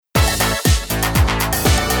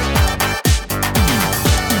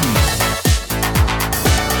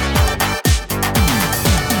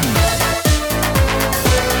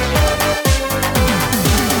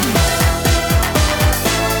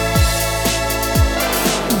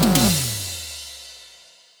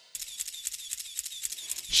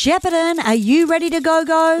Shepparton, are you ready to go?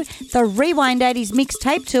 The Rewind 80's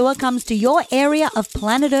mixtape tour comes to your area of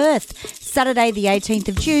planet Earth, Saturday the 18th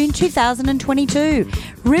of June 2022.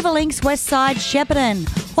 Riverlinks Westside Shepparton.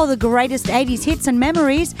 All the greatest 80s hits and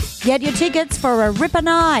memories. Get your tickets for a ripper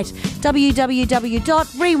night.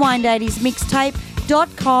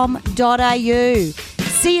 www.rewind80smixtape.com.au.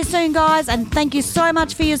 See you soon, guys, and thank you so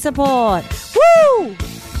much for your support. Woo!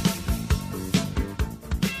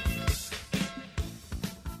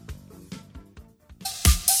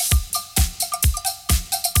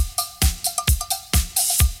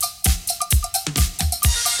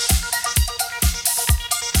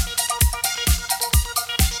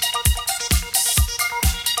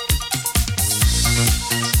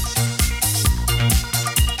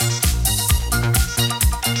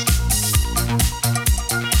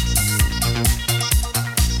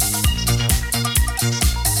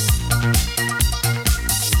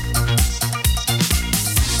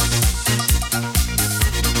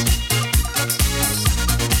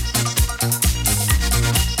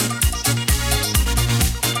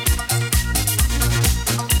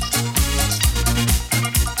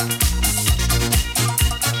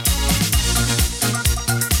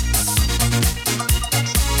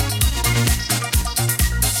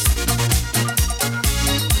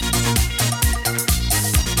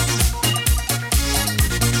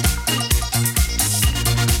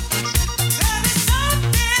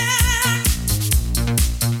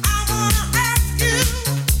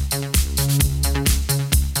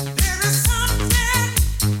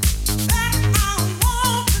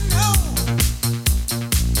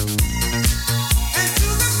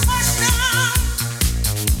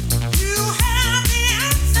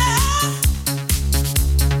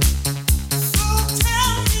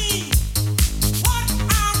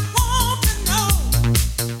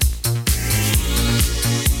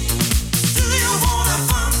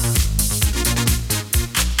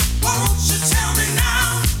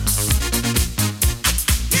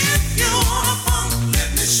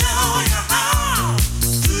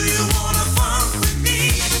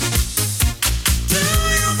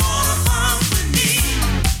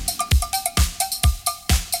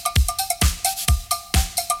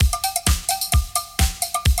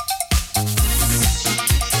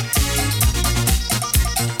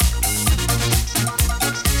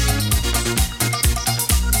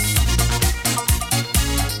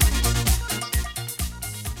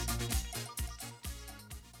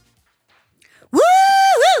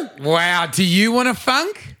 Wow, do you want a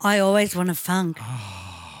funk? I always want a funk.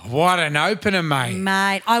 What an opener, mate.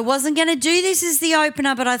 Mate, I wasn't going to do this as the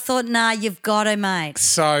opener, but I thought, nah, you've got to, mate.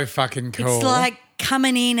 So fucking cool. It's like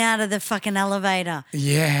coming in out of the fucking elevator.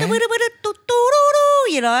 Yeah.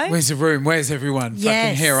 You know? Where's the room? Where's everyone? Yes.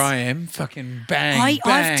 Fucking here I am. Fucking bang, bang.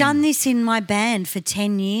 I've done this in my band for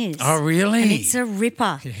 10 years. Oh, really? And it's a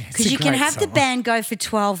ripper. It's Because a you can great have the song. band go for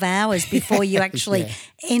 12 hours before you actually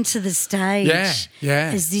enter the stage. Yeah,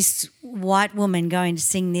 yeah. As this white woman going to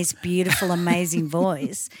sing this beautiful, amazing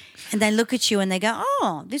voice. And they look at you and they go,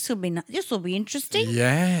 oh, this will be interesting.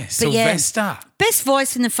 Yeah, But Sylvester. Best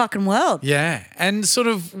voice in the fucking world. Yeah, and sort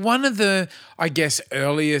of one of the, I guess,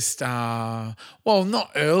 earliest, not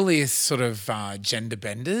earliest sort of gender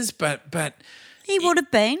benders, but He would have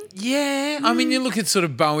been. yeah. I mean, you look at sort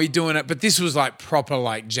of Bowie doing it, but this was like proper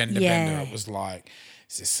like gender Yeah. bender. It was like,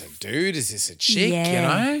 is this a dude? Is this a chick? You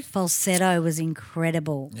know? Falsetto was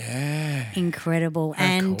incredible. Yeah. Incredible. How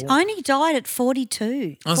And cool. only died at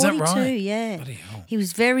 42. Oh, is that 42, right? yeah. Bloody hell. He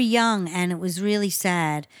was very young and it was really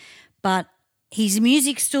sad. But his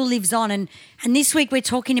music still lives on. And this week we're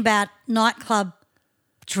talking about nightclub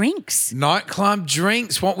drinks. Nightclub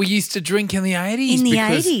drinks, what we used to drink in the 80s. In the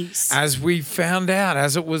because 80s. As we found out,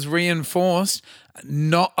 as it was reinforced,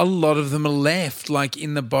 not a lot of them are left, like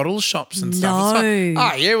in the bottle shops and stuff. No. It's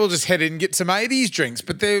like, oh, yeah, we'll just head in and get some 80s drinks.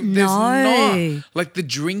 But there's No. not. Like the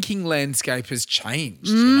drinking landscape has changed,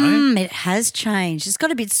 you know? It has changed. It's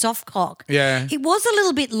got a bit soft cock. Yeah. It was a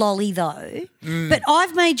little bit lolly though. But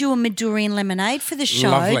I've made you a Madurian lemonade for the show.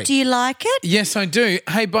 Lovely. Do you like it? Yes, I do.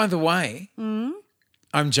 Hey, by the way,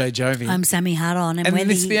 I'm Jay Jovi. I'm Sammy Hardon. and we're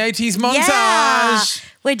this is the 80s montage. Yeah.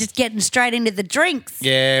 We're just getting straight into the drinks.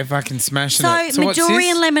 Yeah, fucking smashing So, it. So what's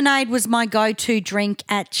Madurian this? lemonade was my go-to drink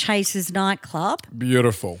at Chase's nightclub.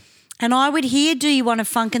 Beautiful. And I would hear Do You Want to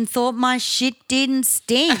Funk and thought my shit didn't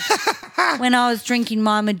stink when I was drinking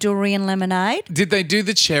my Madurian lemonade. Did they do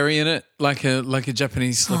the cherry in it like a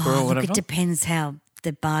Japanese slipper or Look, whatever? it depends how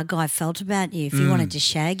the bar guy felt about you. If he wanted to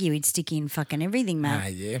shag you, he'd stick you in fucking everything,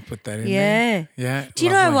 mate. Yeah, put that in there. Yeah. Do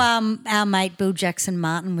you know our mate Bill Jackson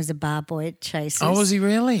Martin was a bar boy at Chasers? Oh, was he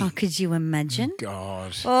really? Oh, could you imagine?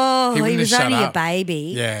 God. Oh, he wouldn't was have shut only up. a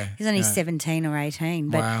baby. Yeah. He was only 17 or 18.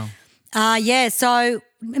 But, Wow. so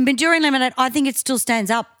Midori Lemonade, I think it still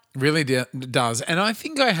stands up. Really does. And I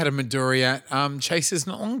think I had a Midori at Chasers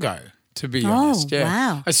not long ago, to be honest. Yeah.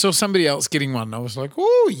 Wow. I saw somebody else getting one and I was like,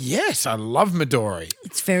 oh, yes, I love Midori.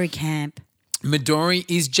 It's very camp. Midori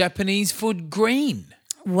is Japanese food green.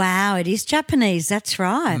 Wow, it is Japanese. That's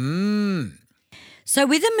right. So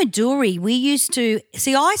with a Midori, we used to –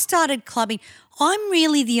 see, I started clubbing. I'm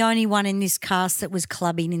really the only one in this cast that was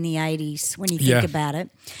clubbing in the 80s when you think about it.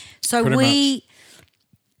 So Pretty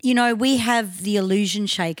much. we have the Illusion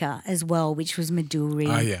Shaker as well, which was Midori.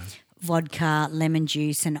 Oh, yeah. Vodka, lemon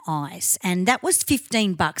juice and ice. And that was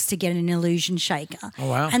 $15 to get an Illusion Shaker. Oh,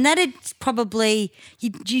 wow. And that'd probably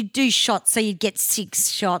you'd do shots, so you'd get 6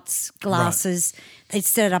 shots, glasses. Right. They'd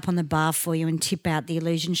set it up on the bar for you and tip out the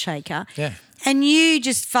Illusion Shaker. Yeah. And you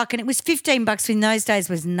just fucking, it was $15 in those days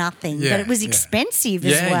was nothing, but it was expensive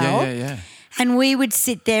as well. Yeah. And we would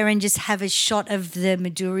sit there and just have a shot of the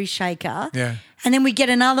Midori Shaker. Yeah. And then we'd get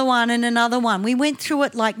another one and another one. We went through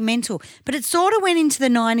it like mental. But it sort of went into the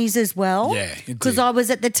 90s as well. Yeah, it because did. I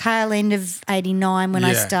was at the tail end of 89 when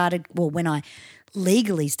I started, when I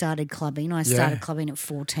legally started clubbing. I started clubbing at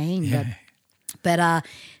 14. Yeah. But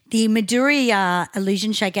the Midori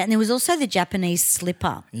Illusion Shaker, and there was also the Japanese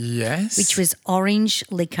slipper. Yes. Which was orange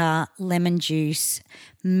liquor, lemon juice,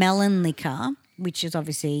 melon liquor, which is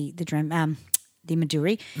obviously the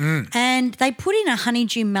Midori. And they put in a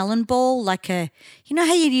honeydew melon ball, like you know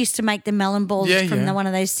how you used to make the melon balls from one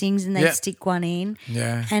of those things and they'd stick one in?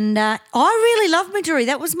 Yeah. And I really love Midori.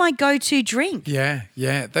 That was my go-to drink. Yeah.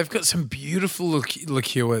 They've got some beautiful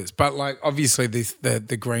liqueurs, but like obviously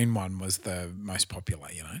the green one was the most popular,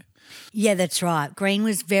 you know? Yeah, that's right. Green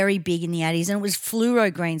was very big in the 80s and it was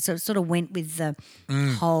fluoro green, so it sort of went with the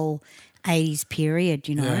whole 80s period,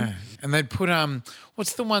 you know. Yeah. And they'd put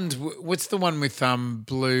what's the one with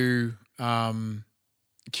blue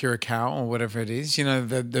curacao or whatever it is, you know,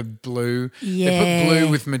 the blue. Yeah. They put blue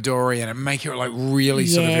with Midori and it make it like really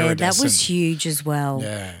sort of iridescent. Yeah, that was huge as well.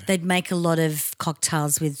 Yeah. They'd make a lot of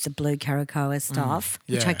cocktails with the blue caracoa stuff,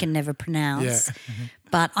 which I can never pronounce. Yeah.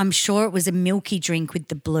 But I'm sure it was a milky drink with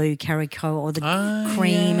the blue caracoa or the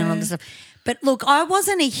cream and all the stuff. But look, I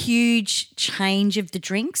wasn't a huge change of the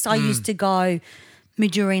drinks. I used to go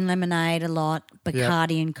Midori and lemonade a lot,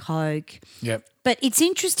 Bacardi and Coke. Yep. But it's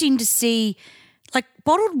interesting to see, like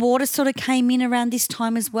bottled water sort of came in around this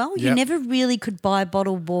time as well. You never really could buy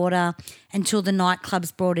bottled water until the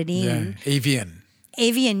nightclubs brought it in. Yeah.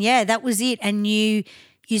 Evian, yeah, that was it. And you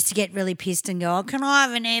used to get really pissed and go, can I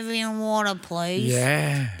have an Evian water, please?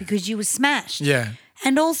 Yeah. Because you were smashed. Yeah.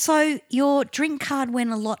 And also your drink card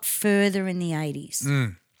went a lot further in the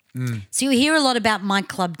 80s. So you hear a lot about my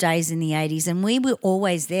club days in the 80s and we were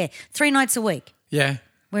always there 3 nights a week. Yeah.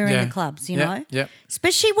 We're in the clubs, you know? Yeah.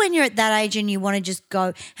 Especially when you're at that age and you want to just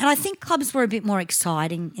go. And I think clubs were a bit more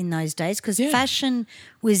exciting in those days because fashion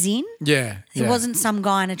was in. Yeah. It wasn't some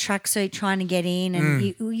guy in a tracksuit trying to get in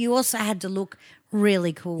and you also had to look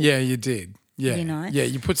really cool. Yeah, you did. Yeah. You know? Yeah,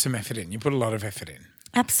 you put some effort in. You put a lot of effort in.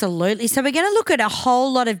 Absolutely. So we're going to look at a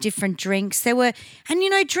whole lot of different drinks. There were, and you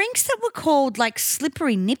know, drinks that were called like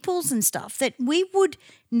slippery nipples and stuff that we would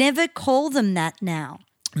never call them that now.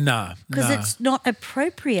 No. Because it's not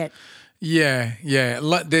appropriate. Yeah.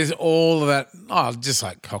 Like, there's all of that, just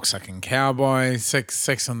like cocksucking cowboy,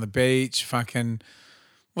 sex on the beach, fucking,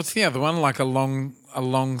 what's the other one? Like a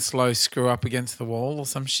long, slow screw up against the wall or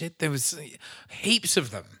some shit. There was heaps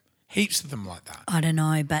of them like that. I don't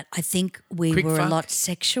know, but I think we Quick were fuck. a lot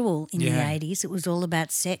sexual in the 80s. It was all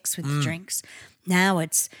about sex with the drinks. Now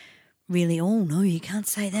it's really, oh, no, you can't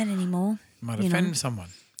say that anymore. Might offend someone.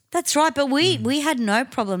 That's right, but we had no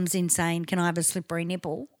problems in saying, can I have a slippery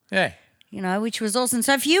nipple? Yeah. You know, which was awesome.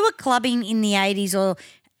 So if you were clubbing in the 80s or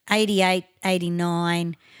 88,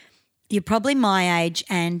 89, you're probably my age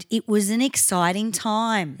and it was an exciting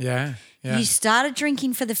time. Yeah. You started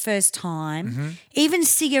drinking for the first time. Even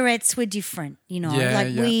cigarettes were different, you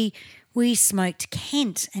know. We smoked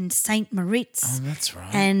Kent and St. Moritz. Oh, that's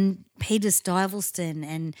right. And Peter Stuyvesant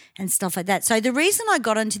and stuff like that. So the reason I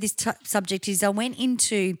got onto this subject is I went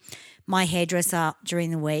into my hairdresser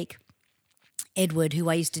during the week, Edward, who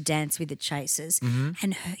I used to dance with at Chasers,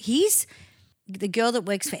 and his the girl that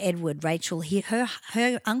works for Edward, Rachel,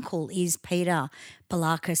 her uncle is Peter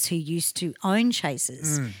Balakis, who used to own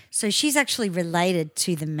Chasers. So she's actually related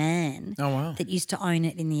to the man that used to own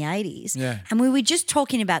it in the 80s. Yeah. And we were just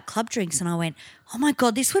talking about club drinks and I went, oh, my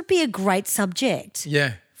God, this would be a great subject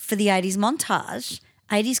for the 80s montage,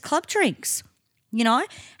 80s club drinks, you know,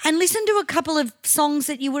 and listen to a couple of songs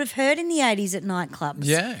that you would have heard in the 80s at nightclubs.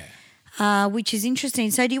 Yeah. Which is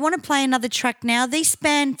interesting. So do you want to play another track now? This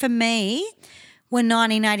band for me were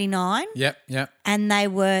 1989. Yep. And they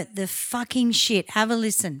were the fucking shit. Have a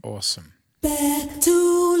listen. Awesome. Back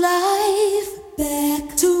to life,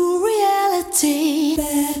 back to reality,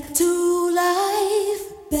 back to life,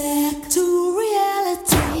 back to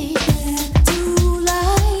reality, back to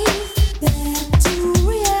life, back to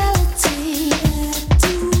reality, back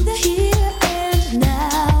to the here and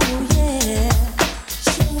now, yeah.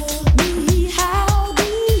 Show me how,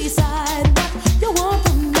 decide what you want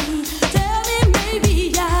from me. Tell me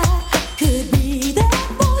maybe I could be there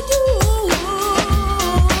for you.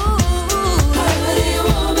 However do you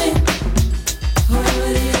want me? However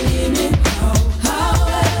do you need me?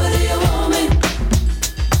 However do you want me?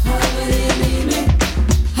 However do you need me?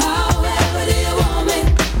 However do you want me?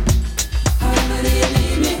 However do you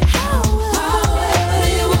need me? However do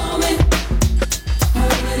you want me?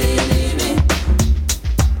 However do you need me?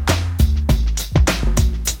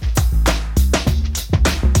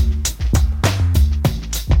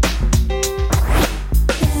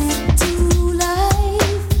 Back to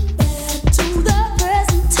life, back to the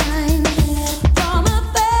present time, from a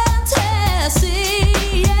fantasy,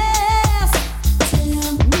 yes.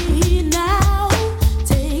 Tell me now,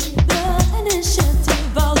 take the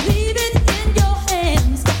initiative. I'll leave it in your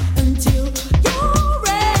hands until you're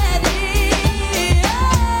ready.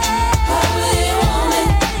 However do you want me?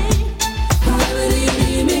 However do you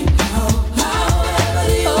need me? However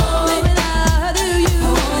do you want me? How do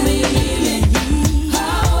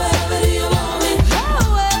you want me? However do you want me? However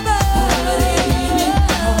do you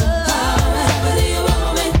need me? However do you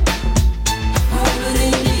want me? However do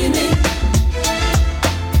you need me?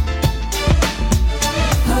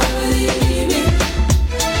 However do you need me?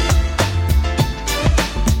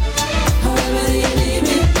 However do you need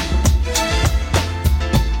me?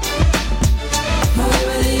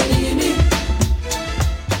 However do you need me?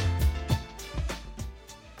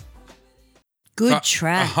 Good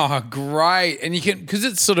track. Oh, great. And you can, because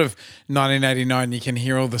it's sort of 1989, you can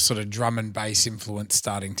hear all the sort of drum and bass influence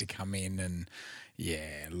starting to come in and,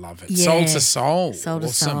 love it. Yeah. Soul to soul. Soul to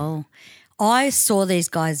Awesome. soul. I saw these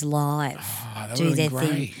guys live Oh, that do would their have been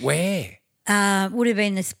thing. great. Where? Would have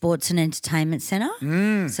been the Sports and Entertainment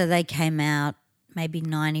Centre. So they came out maybe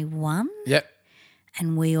 91 Yep.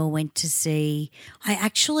 and we all went to see. I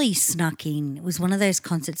actually snuck in. It was one of those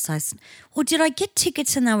concerts or did I get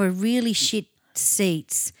tickets and they were really shit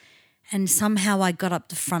seats and somehow I got up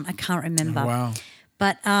the front. I can't remember. Wow.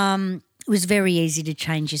 But it was very easy to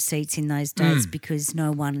change your seats in those days because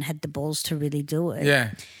no one had the balls to really do it.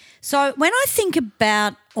 Yeah. So when I think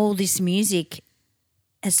about all this music,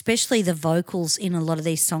 especially the vocals in a lot of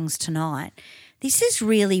these songs tonight, this is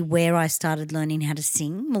really where I started learning how to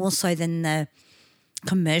sing more so than the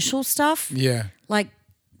commercial stuff. Yeah. Like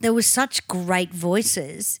there was such great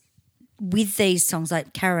voices with these songs.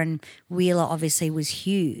 Like Karen Wheeler obviously was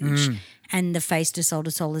huge and the Face to Soul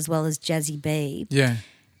as well as Jazzy B. Yeah.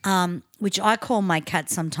 Which I call my cat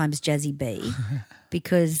sometimes Jazzy B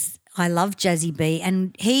because I love Jazzy B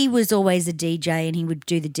and he was always a DJ and he would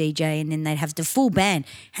do the DJ and then they'd have the full band.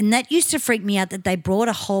 And that used to freak me out that they brought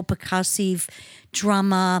a whole percussive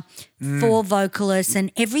drummer, 4 vocalists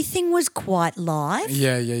and everything was quite live.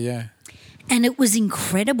 Yeah. And it was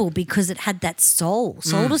incredible because it had that soul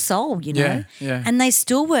to soul, you know. Yeah. And they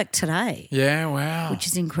still work today, Yeah, wow. which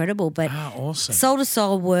is incredible. But awesome. Soul to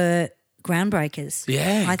Soul were groundbreakers.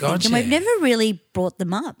 Yeah, I think. gotcha. And we've never really brought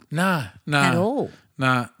them up No. at all,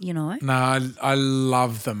 No. you know. No, I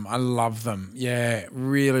love them. I love them. Yeah,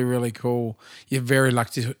 really, really cool. You're very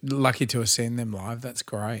lucky to have seen them live. That's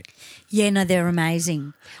great. Yeah, no, they're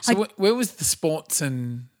amazing. So where was the sports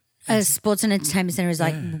and Sports and Entertainment Centre is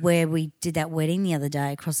like where we did that wedding the other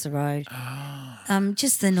day across the road.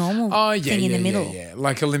 Just the normal thing in the middle. Yeah,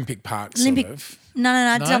 like Olympic Park Olympic. sort of.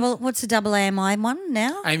 No. What's the double AMI one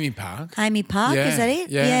now? Amy Park. Amy Park, Yeah, is that it?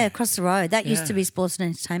 yeah. Across the road. That used to be Sports and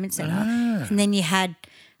Entertainment Centre. And then you had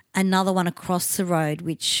another one across the road,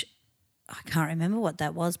 which I can't remember what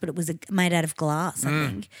that was, but it was made out of glass, I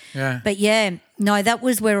think. Yeah. But that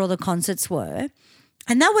was where all the concerts were.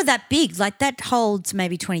 And they were that big, like that holds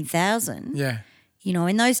maybe 20,000. Yeah. You know,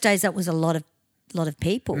 in those days that was a lot of lot of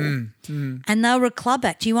people. Mm. And they were a club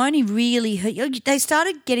act. You only really heard – they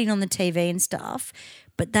started getting on the TV and stuff,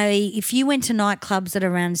 but if you went to nightclubs at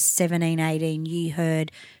around 17, 18, you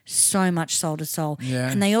heard so much Soul to Soul.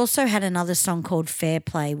 Yeah. And they also had another song called Fair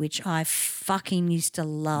Play, which I fucking used to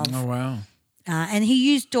love. Oh, wow. And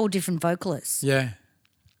he used all different vocalists. Yeah.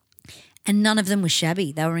 And none of them were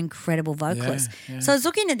shabby. They were incredible vocalists. Yeah. So I was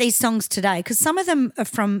looking at these songs today because some of them are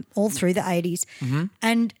from all through the 80s. Mm-hmm.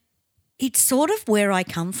 And it's sort of where I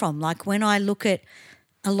come from. Like when I look at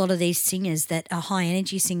a lot of these singers that are high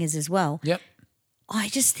energy singers as well, Yep. I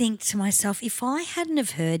just think to myself, if I hadn't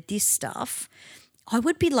have heard this stuff, I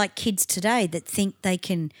would be like kids today that think they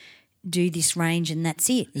can do this range and that's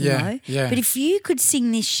it, you know? Yeah. But if you could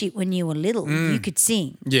sing this shit when you were little, you could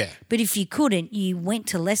sing. Yeah. But if you couldn't, you went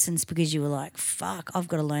to lessons because you were like, fuck, I've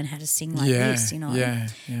got to learn how to sing like Yeah. this, you know? Yeah.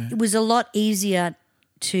 It was a lot easier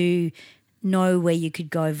to know where you could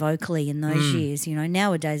go vocally in those years, you know?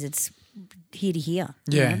 Nowadays it's here to here.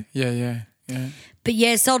 you know? Yeah. But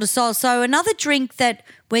yeah, Soul to Soul. So another drink that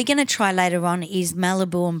we're going to try later on is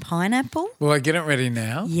Malibu and pineapple. Will I get it ready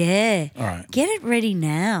now? Yeah. All right. Get it ready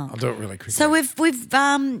now. I'll do it really quickly. So we've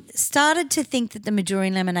started to think that the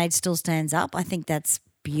Madurian lemonade still stands up. I think that's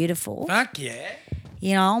beautiful. Fuck yeah.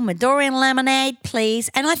 You know, Madurian lemonade, please.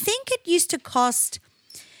 And I think it used to cost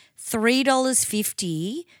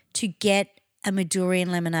 $3.50 to get a Madurian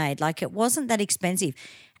lemonade. Like it wasn't that expensive.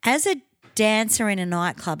 As a dancer in a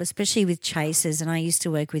nightclub, especially with chasers, and I used to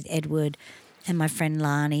work with Edward and my friend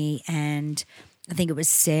Lani and I think it was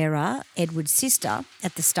Sarah, Edward's sister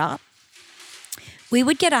at the start, we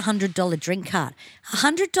would get a $100 drink card. A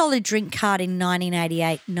 $100 drink card in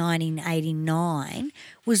 1988, 1989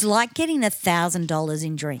 was like getting $1,000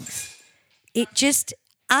 in drinks. It just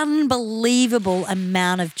unbelievable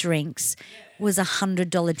amount of drinks was a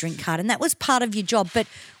 $100 drink card, and that was part of your job. But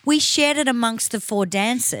we shared it amongst the 4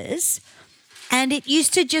 dancers, and it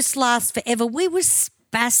used to just last forever. We were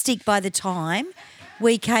spastic by the time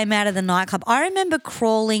we came out of the nightclub. I remember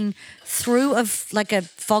crawling through like a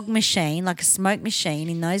fog machine, like a smoke machine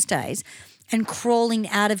in those days, and crawling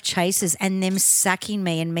out of chasers and them sacking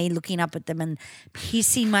me and me looking up at them and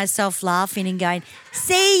pissing myself laughing and going,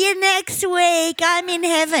 see you next week, I'm in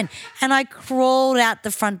heaven. And I crawled out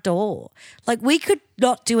the front door. Like we could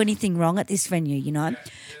not do anything wrong at this venue, you know.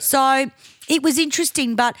 So it was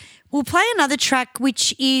interesting, but we'll play another track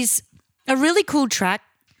which is a really cool track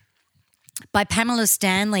by Pamela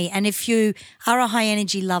Stanley. And if you are a high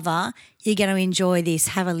energy lover, you're going to enjoy this.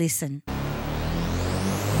 Have a listen.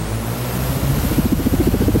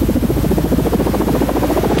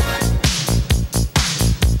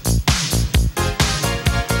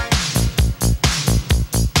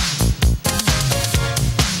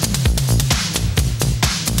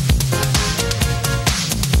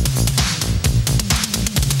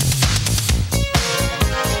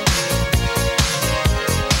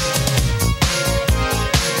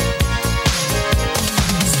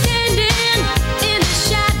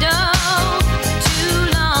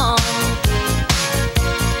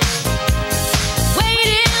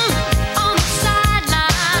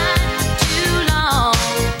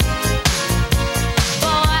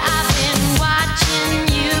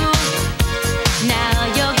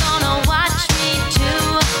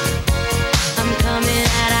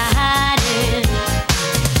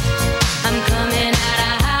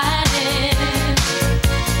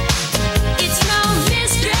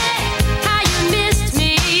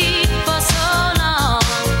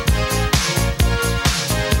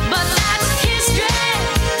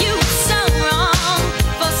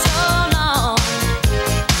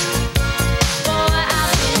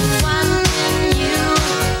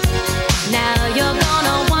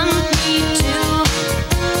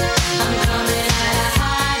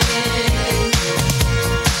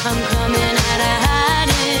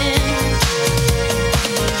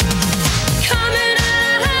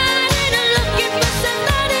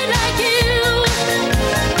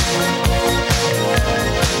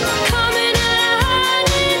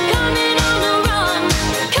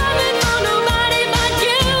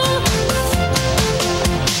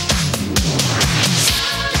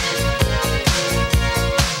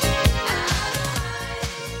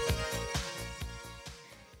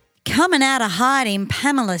 Coming out of hiding,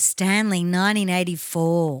 Pamela Stanley,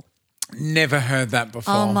 1984. Never heard that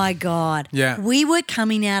before. Oh, my God. Yeah. We were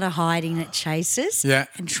coming out of hiding at Chase's Yeah.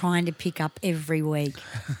 and trying to pick up every week.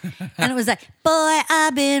 And it was like, boy,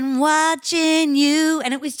 I've been watching you.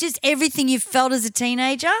 And it was just everything you felt as a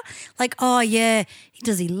teenager. Like, oh, yeah,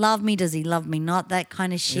 does he love me? Does he love me not? That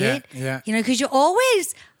kind of shit. Yeah. You know, because you're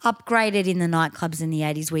always upgraded in the nightclubs in the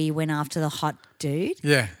 80s where you went after the hot dude.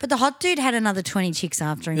 Yeah. But the hot dude had another 20 chicks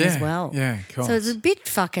after him as well. Yeah, cool. So it was a bit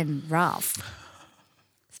fucking rough.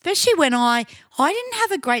 Especially when I didn't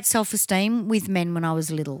have a great self-esteem with men when I was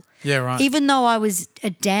little. Yeah, right. Even though I was a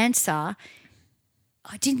dancer,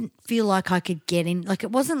 I didn't feel like I could get in. Like,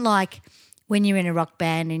 it wasn't like when you're in a rock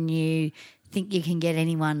band and you think you can get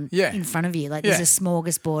anyone in front of you. Like, there's a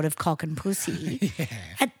smorgasbord of cock and pussy.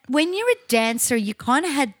 And when you're a dancer, you kind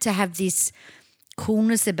of had to have this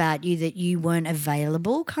coolness about you that you weren't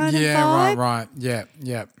available kind of vibe. Yeah, right.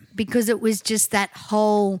 Yeah. Because it was just that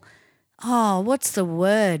whole, what's the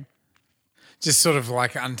word? Just sort of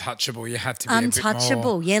like untouchable. You had to be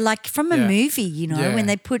Untouchable, a bit more. like from a movie, you know, Yeah. when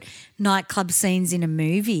they put nightclub scenes in a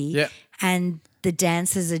movie Yeah. and the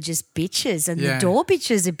dancers are just bitches and Yeah. the door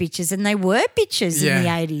bitches are bitches, and they were bitches in the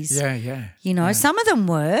 80s. Yeah. You know, some of them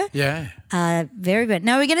were. Yeah. Very good.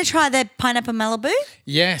 Now we're going to try the pineapple Malibu.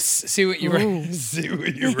 Yes. See what you reckon. See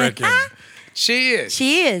what you reckon. Cheers.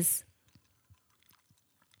 Cheers.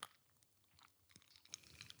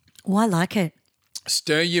 Oh, I like it.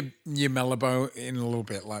 Stir your Malibu in a little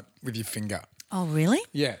bit, like with your finger. Oh, really?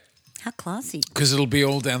 Yeah. How classy. Because it'll be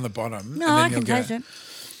all down the bottom. No, and then I you'll can taste it.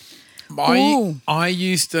 I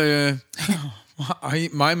used to,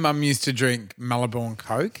 my mum used to drink Malibu and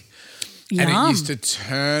Coke. Yum. And it used to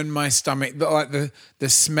turn my stomach, like the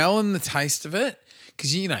smell and the taste of it.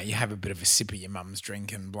 Because, you know, you have a bit of a sip of your mum's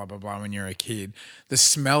drink and blah, blah, blah when you're a kid. The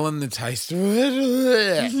smell and the taste of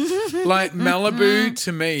it. Like Malibu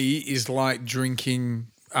to me is like drinking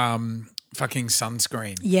fucking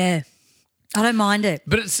sunscreen. Yeah. I don't mind it.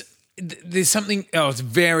 But there's something, it's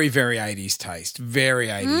very, very 80s taste. Very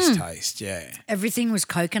 80s taste, yeah. Everything was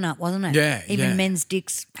coconut, wasn't it? Yeah, Even yeah. men's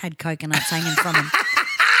dicks had coconuts hanging from them.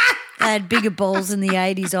 They had bigger balls in the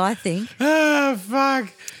 80s, I think. Oh, fuck.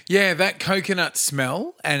 Yeah, that coconut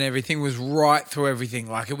smell and everything was right through everything.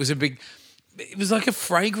 Like it was like a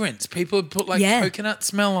fragrance. People would put like coconut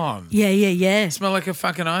smell on. Yeah. Smell like a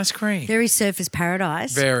fucking ice cream. Very surface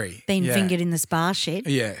paradise. Very. Being yeah. fingered in the spa shit.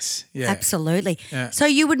 Yes. Yeah. Absolutely. Yeah. So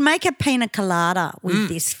you would make a pina colada with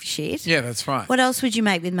this shit. Yeah, that's right. What else would you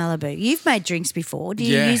make with Malibu? You've made drinks before. Do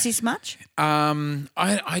you use this much?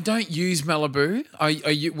 I don't use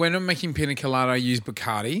Malibu. When I'm making pina colada, I use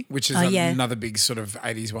Bacardi, which is another big sort of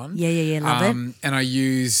 80s one. Yeah. Love it. And I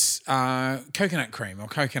use coconut cream or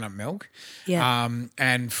coconut milk. Yeah.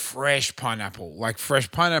 And fresh pineapple. Like fresh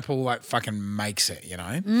pineapple like fucking makes it, you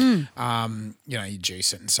know. You know, you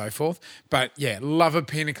juice it and so forth. But yeah, love a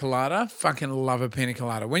pina colada. Fucking love a pina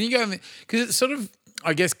colada. When you go, because it's sort of,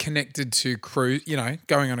 I guess, connected to cruise, you know,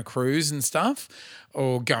 going on a cruise and stuff.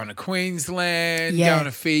 Or going to Queensland, going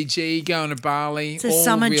to Fiji, going to Bali. It's a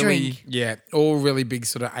summer drink. Yeah, all really big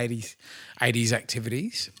sort of 80s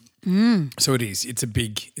activities. So it is. It's a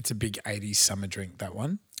big 80s summer drink, that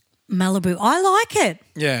one. Malibu. I like it.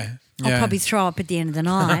 Yeah. I'll probably throw up at the end of the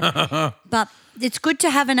night. But it's good to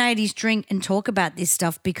have an 80s drink and talk about this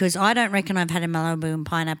stuff because I don't reckon I've had a Malibu and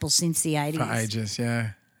pineapple since the 80s. For ages,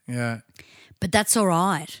 yeah. But that's all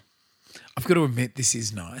right. I've got to admit, this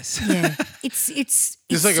is nice. Yeah. It's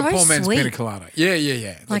like so a poor man's sweet. pina colada.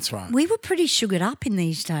 Yeah. That's right. We were pretty sugared up in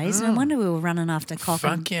these days. No wonder we were running after cock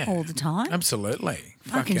all the time. Absolutely.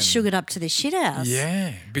 Fucking sugared up to the shit house.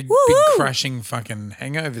 Yeah. Big crashing fucking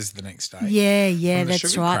hangovers the next day. Yeah,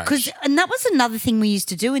 that's right. And that was another thing we used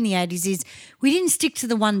to do in the 80s is we didn't stick to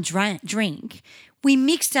the one drink. We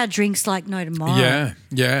mixed our drinks like no tomorrow.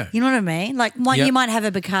 Yeah. You know what I mean? Like you might have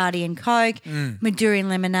a Bacardi and Coke, Maduro and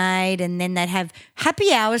lemonade, and then they'd have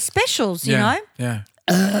happy hour specials, you know? Yeah.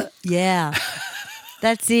 Yeah.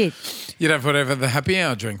 That's it. You'd have whatever the happy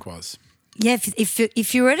hour drink was. Yeah,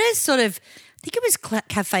 if you were at a sort of, I think it was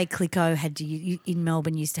Cafe Clicquot in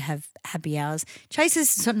Melbourne used to have happy hours.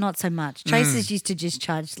 Chase's not so much. Chase's used to just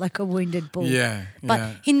charge like a wounded bull. Yeah.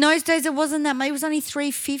 But in those days it wasn't that much. It was only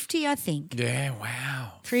 $3.50, I think. Yeah,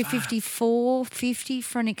 wow. $3.50, $4.50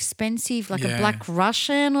 for an expensive, like a Black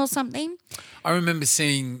Russian or something. I remember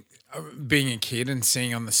being a kid and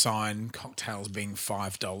seeing on the sign cocktails being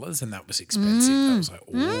 $5 and that was expensive. I was like,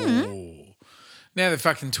 oh. Now they're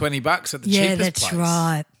fucking $20 at the cheapest place. Yeah, that's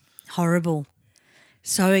right. Horrible.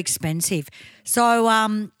 So expensive.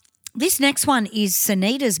 So this next one is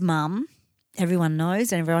Sunita's mum. Everyone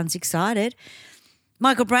knows and everyone's excited.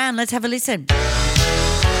 Michael Brown, let's have a listen.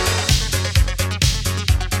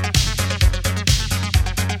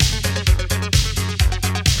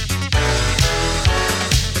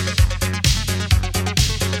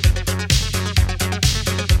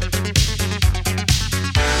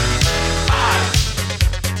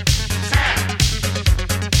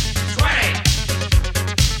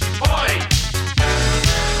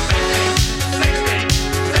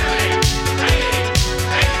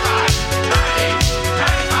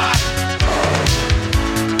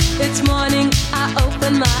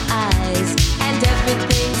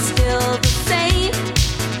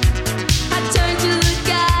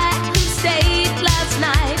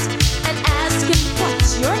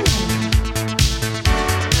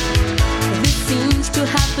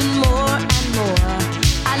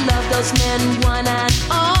 and one and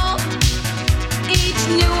all. Each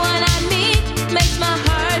new one I meet makes my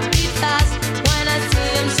heart beat fast when I see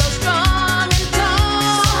him so strong and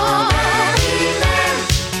tall. So many men,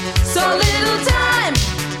 so little time.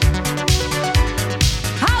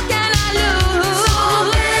 How can I lose? So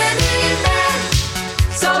many men,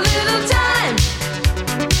 so little time.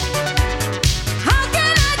 How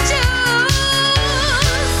can I choose?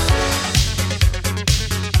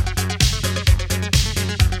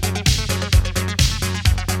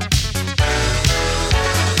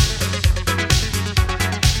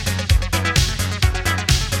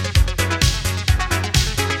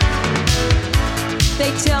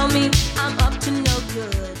 They tell me I'm up to no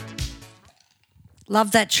good.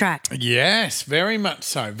 Love that track. Yes, very much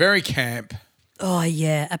so. Very camp. Oh,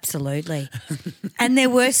 yeah, absolutely. And there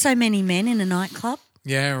were so many men in a nightclub,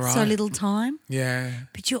 Yeah, right. so little time, Yeah,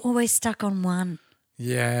 but you're always stuck on one.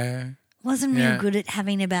 yeah. Wasn't real Yeah. good at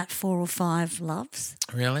having about 4 or 5 loves.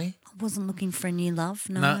 Really? I wasn't looking for a new love,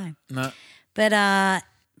 no. No. But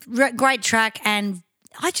great track, and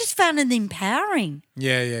I just found it empowering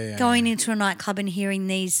Yeah. going into a nightclub and hearing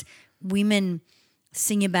these women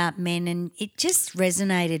sing about men, and it just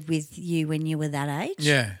resonated with you when you were that age.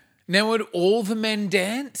 Yeah. Now, would all the men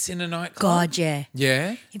dance in a nightclub? God, yeah.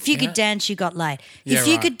 Yeah. If you could dance, you got laid. Yeah, if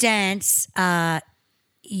you right. could dance, Edward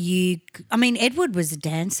was a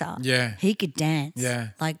dancer. Yeah. He could dance. Yeah.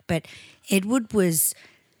 But Edward was,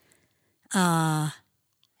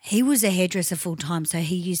 he was a hairdresser full time, so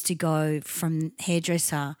he used to go from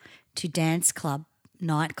hairdresser to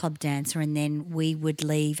nightclub dancer, and then we would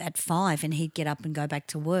leave at 5 and he'd get up and go back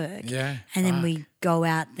to work. Yeah, And then fuck. we'd go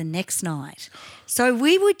out the next night. So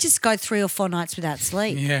we would just go 3 or 4 nights without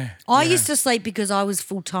sleep. Yeah, I yeah. used to sleep because I was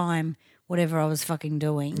full time, whatever I was fucking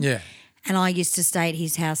doing. Yeah. And I used to stay at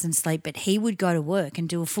his house and sleep, but he would go to work and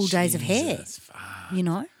do a full days of hair, Jesus, fuck. you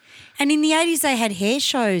know. And in the 80s they had hair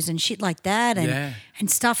shows and shit like that, Yeah. and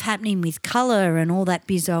stuff happening with colour and all that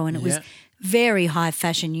bizzo, and it was Yeah. very high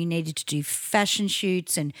fashion. You needed to do fashion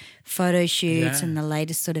shoots and photo shoots Yeah. and the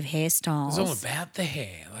latest sort of hairstyles. It was all about the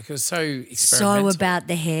hair. Like, it was so experimental. So about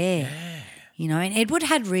the hair, you know. And Edward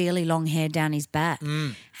had really long hair down his back.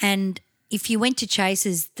 And if you went to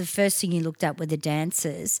Chase's, the first thing you looked at were the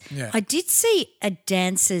dancers. Yeah. I did see a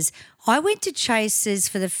dancers. I went to Chase's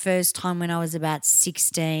for the first time when I was about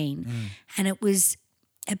 16, and it was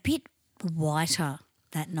a bit whiter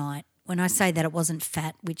that night. When I say that, it wasn't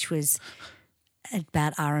fat, which was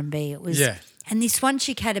about R&B. It was, Yeah. and this one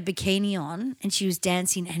chick had a bikini on, and she was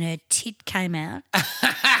dancing, and her tit came out.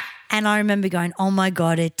 And I remember going, "Oh my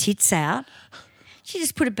God, her tit's out." She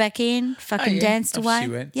just put it back in, fucking yeah. danced Off away. she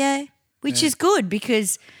went. Yeah, which is good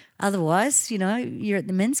because otherwise, you know, you're at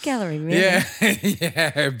the men's gallery, really. Yeah,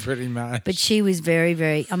 yeah, pretty much. But she was very,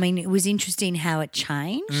 very, I mean, it was interesting how it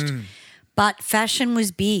changed, but fashion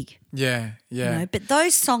was big, yeah, you yeah. know, but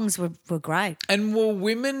those songs were great. And were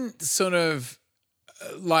women sort of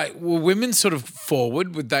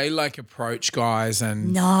forward? Would they like approach guys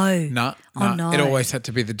and No. no? Oh, no. It always had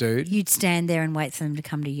to be the dude. You'd stand there and wait for them to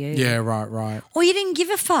come to you. Yeah, right. Or you didn't give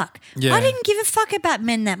a fuck. Yeah. I didn't give a fuck about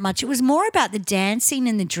men that much. It was more about the dancing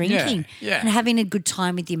and the drinking yeah. and having a good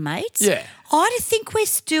time with your mates. Yeah. I think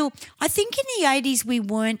I think in the 80s we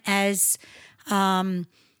weren't as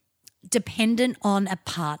dependent on a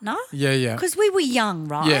partner. Yeah. Because we were young,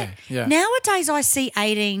 right? Yeah. Nowadays I see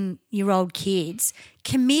 18-year-old kids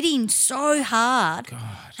committing so hard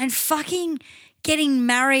and fucking getting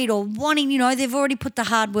married or wanting, you know, they've already put the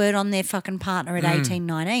hard word on their fucking partner at 18,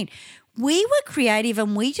 19. We were creative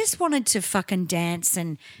and we just wanted to fucking dance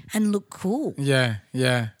and look cool Yeah.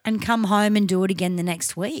 and come home and do it again the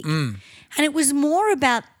next week. And it was more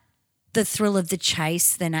about the thrill of the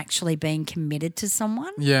chase than actually being committed to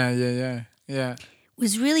someone. Yeah. It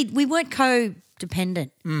was really, we weren't codependent.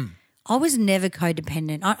 I was never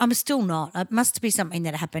codependent. I'm still not. It must be something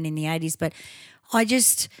that happened in the 80s, but I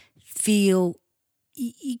just feel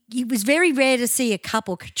it was very rare to see a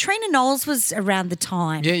couple. Katrina Knowles was around the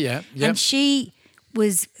time. Yeah. And she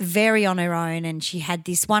was very on her own, and she had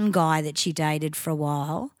this one guy that she dated for a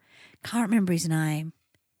while. Can't remember his name.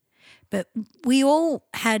 But we all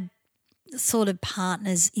had sort of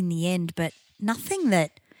partners in the end, but nothing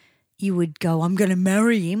that you would go, I'm going to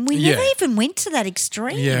marry him. We never even went to that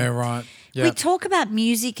extreme. Yeah, right. Yeah. We talk about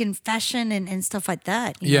music and fashion and stuff like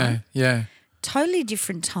that. you know? Yeah. Totally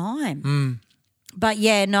different time. But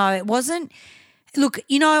yeah, no, it wasn't. Look,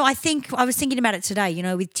 you know, I think I was thinking about it today, you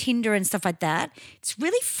know, with Tinder and stuff like that. It's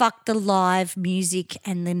really fucked the live music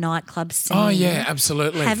and the nightclub scene. Oh, yeah,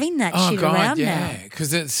 absolutely. Having that shit around now.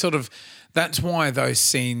 because it's sort of that's why those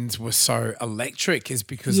scenes were so electric, is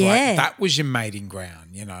because Yeah. like that was your mating ground,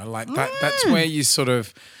 you know, like that's where you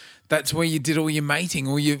that's where you did all your mating,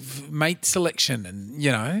 all your mate selection, and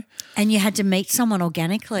you know. And you had to meet someone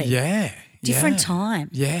organically. Yeah. Different yeah. time.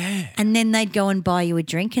 Yeah. And then they'd go and buy you a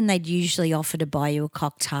drink, and they'd usually offer to buy you a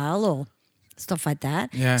cocktail or stuff like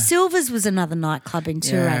that. Yeah. Silver's was another nightclub in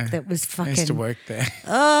Toorak that was I used to fucking work there.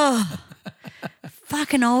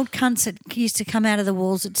 fucking old cunts that used to come out of the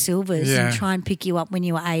walls at Silver's Yeah. and try and pick you up when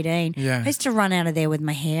you were 18. Yeah. I used to run out of there with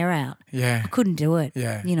my hair out. Yeah. I couldn't do it.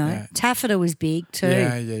 Yeah, You know, yeah. taffeta was big too.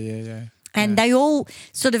 Yeah. And they all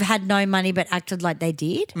sort of had no money but acted like they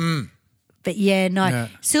did. But yeah, no. Yeah.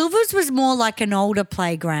 Silver's was more like an older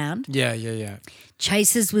playground. Yeah.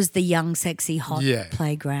 Chase's was the young, sexy, hot Yeah.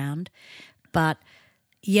 playground. But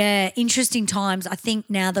yeah, interesting times. I think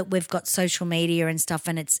now that we've got social media and stuff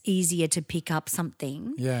and it's easier to pick up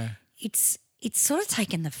something, Yeah. it's sort of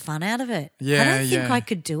taken the fun out of it. I Yeah, don't think yeah. I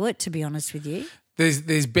could do it, to be honest with you.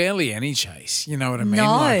 There's barely any chase, you know what I mean?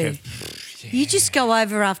 No. Like You just go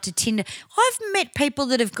over after Tinder. I've met people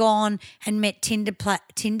that have gone and met Tinder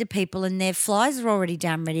people and their flies are already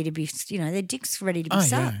down, ready to be, you know, their dick's ready to be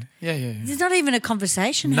sucked. Yeah. There's not even a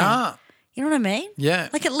conversation had. Nah. You know what I mean? Yeah.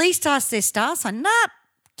 Like at least ask their star sign. Nah,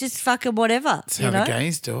 just fucking whatever. That's you how know? the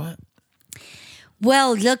gays do it.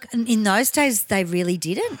 Well, look, in those days they really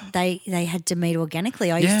didn't. They had to meet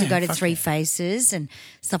organically. I used to Yeah, go to fuck Three yeah. Faces and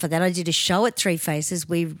stuff like that. I did a show at Three Faces.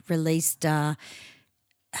 We released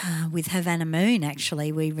with Havana Moon,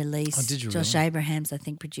 actually. We released did you Josh really? Abrahams, I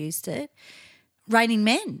think, produced it. Raining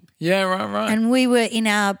Men. Yeah, right. And we were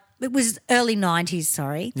it was early 90s,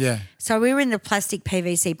 sorry. Yeah. So we were in the plastic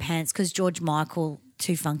PVC pants because George Michael,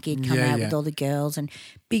 Too Funky, had come Yeah, out yeah. with all the girls and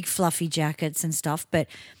big fluffy jackets and stuff. But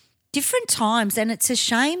different times, and it's a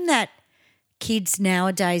shame that kids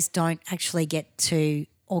nowadays don't actually get to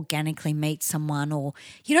organically meet someone, or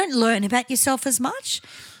you don't learn about yourself as much.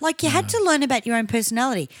 Like you had to learn about your own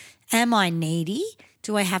personality. Am I needy?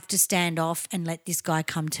 Do I have to stand off and let this guy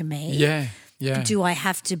come to me? Yeah. Do I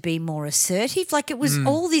have to be more assertive? Like it was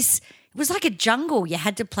all this, it was like a jungle. You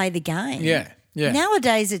had to play the game. Yeah.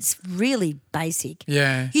 Nowadays it's really basic.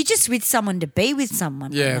 Yeah. You're just with someone to be with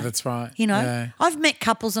someone. Yeah, like, that's right. You know, Yeah. I've met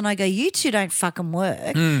couples and I go, you two don't fucking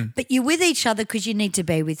work, but you're with each other because you need to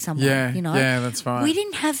be with someone, Yeah, you know. yeah, that's right. We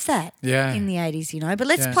didn't have that Yeah. in the 80s, you know. But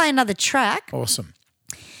let's Yeah. play another track. Awesome.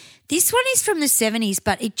 This one is from the 70s,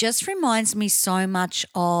 but it just reminds me so much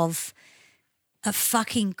of a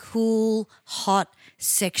fucking cool, hot,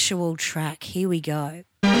 sexual track. Here we go.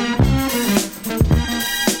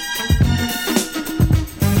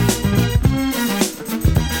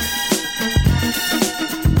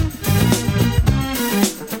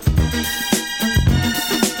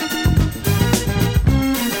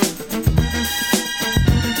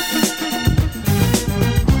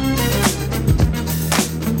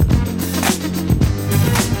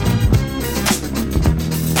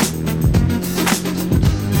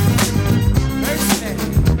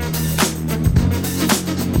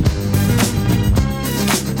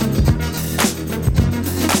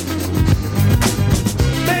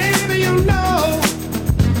 Baby, you know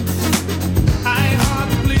I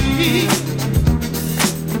hardly bleed,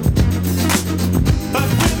 but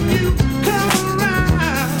when you come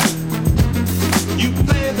around, you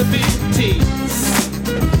play the big tease.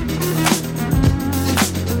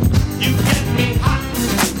 You get me hot,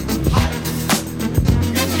 hot.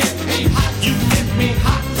 You get me hot. You get me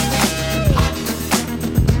hot, hot.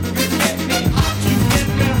 You get me hot. You get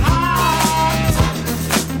me hot, hot.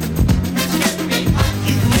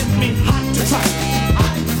 You get me hot to try.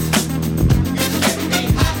 You get me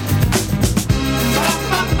hot.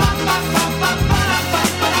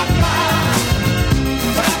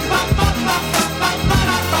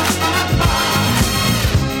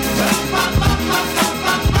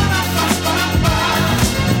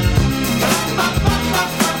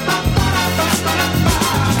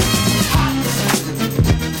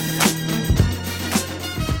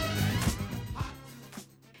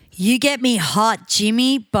 You Get Me Hot,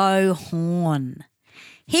 Jimmy Bo Horn.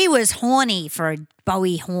 He was horny for a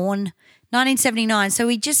Bowie Horn, 1979. So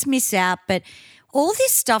we just miss out. But all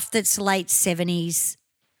this stuff that's late 70s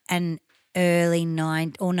and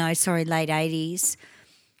late 80s.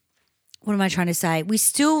 What am I trying to say? We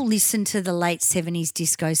still listen to the late 70s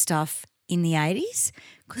disco stuff in the 80s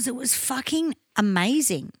because it was fucking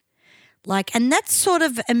amazing. Like, and that's sort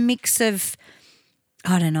of a mix of,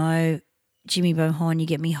 I don't know, Jimmy Bo Horn, You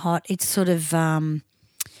Get Me Hot. It's sort of, I'm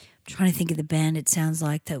trying to think of the band it sounds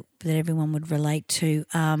like that everyone would relate to.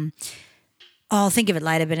 I'll think of it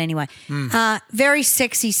later, but anyway. Very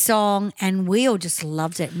sexy song, and we all just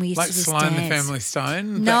loved it. And we used Like to just Sly and the dance. Family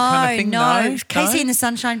Stone? No, that kind of thing? no. Casey and the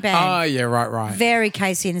Sunshine Band. Oh, yeah, right. Very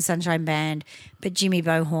Casey and the Sunshine Band. But Jimmy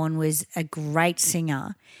Bohorn was a great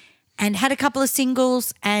singer and had a couple of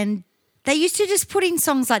singles, and they used to just put in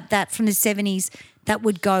songs like that from the 70s that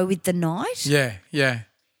would go with the night, Yeah.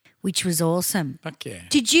 which was awesome. Fuck yeah.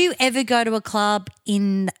 Did you ever go to a club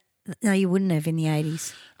no, you wouldn't have in the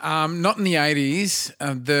 80s. Not in the 80s.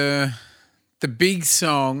 The big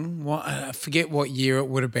song, I forget what year it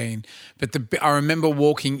would have been, but I remember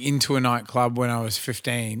walking into a nightclub when I was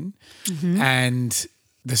 15 and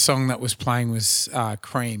the song that was playing was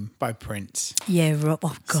Cream by Prince. Yeah, oh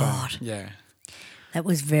God. So, yeah. That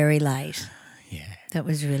was very late. Yeah. That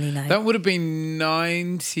was really late. That would have been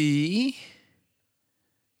 92?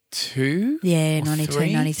 Yeah, or 92,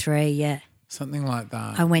 3? 93, yeah. Something like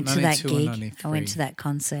that. I went to that 92 or gig. 93. I went to that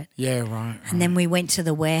concert. Yeah, right. And then we went to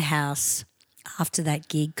the warehouse after that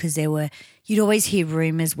gig because you'd always hear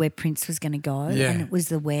rumours where Prince was going to go, Yeah. and it was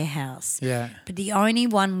the warehouse. Yeah. But the only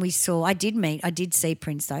one we saw, I did see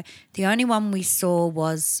Prince though. The only one we saw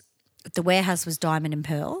was the warehouse was Diamond and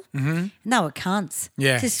Pearl. Mm-hmm. And they were cunts.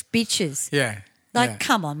 Yeah. Just bitches. Yeah. Like, yeah.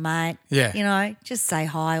 come on, mate. Yeah. You know, just say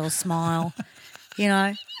hi or smile. You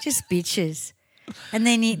know, just bitches. And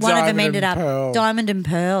then one of them Diamond ended and up Pearl. Diamond and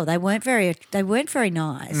Pearl. They weren't very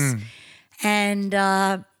nice. And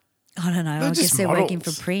I don't know. I guess just they're working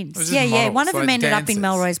models. for Prince. They're just Yeah. models, One of them like ended up dancers. in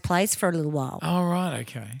Melrose Place for a little while. Oh, right,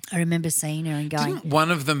 okay. I remember seeing her and going, Didn't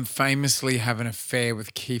one of them famously have an affair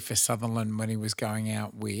with Kiefer Sutherland when he was going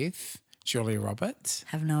out with Julia Roberts?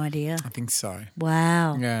 have no idea. I think so.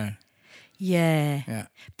 Wow. Yeah. Yeah.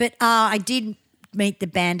 But I did meet the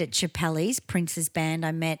band at Chappelle's, Prince's band.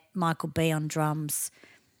 I met Michael B on drums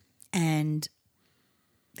and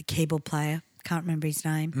the keyboard player. Can't remember his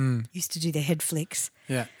name. Used to do the head flicks.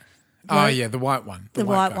 Yeah. Oh, yeah, the white one. The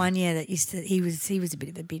white guy. one, yeah. He was a bit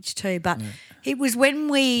of a bitch too. But it was when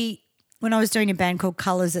I was doing a band called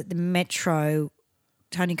Colours at the Metro,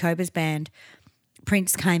 Tony Cober's band.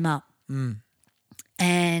 Prince came up,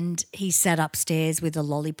 and he sat upstairs with a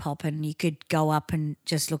lollipop, and you could go up and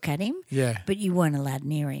just look at him. Yeah. But you weren't allowed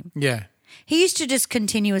near him. Yeah. He used to just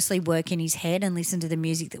continuously work in his head and listen to the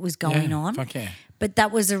music that was going Yeah, on. fuck yeah. But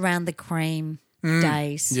that was around the Cream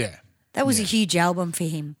days. Yeah. That was a huge album for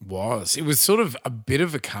him. It was sort of a bit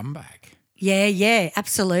of a comeback. Yeah,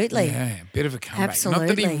 absolutely. Yeah, a bit of a comeback. Absolutely.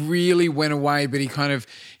 Not that he really went away, but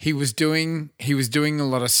he was doing a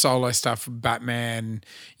lot of solo stuff for Batman,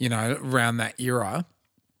 around that era.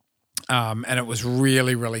 And it was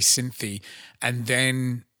really, really synthy. And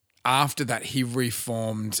then after that, he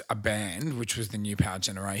reformed a band, which was the New Power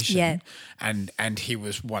Generation. Yeah. And he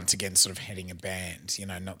was once again sort of heading a band,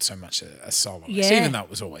 not so much a soloist, Yeah. even though it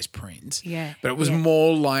was always Prince. Yeah. But it was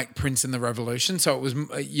more like Prince and the Revolution. So it was,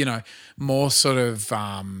 more sort of,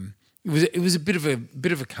 it was a bit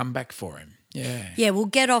of a comeback for him. Yeah. Yeah, well,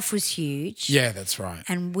 Get Off was huge. Yeah, that's right.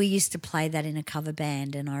 And we used to play that in a cover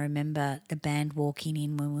band, and I remember the band walking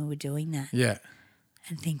in when we were doing that Yeah.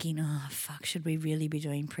 and thinking, oh, fuck, should we really be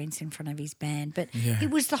doing Prince in front of his band? But Yeah. it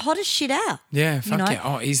was the hottest shit out. Yeah, fuck know? yeah.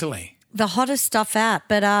 Oh, easily. The hottest stuff out.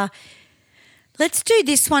 But let's do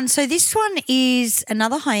this one. So this one is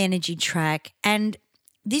another high energy track, and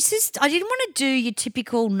I didn't want to do your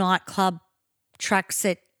typical nightclub tracks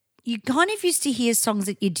that you kind of used to hear songs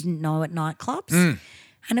that you didn't know at nightclubs.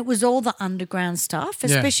 And it was all the underground stuff,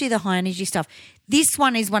 especially the high energy stuff. This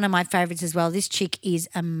one is one of my favourites as well. This chick is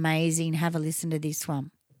amazing. Have a listen to this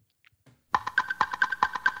one.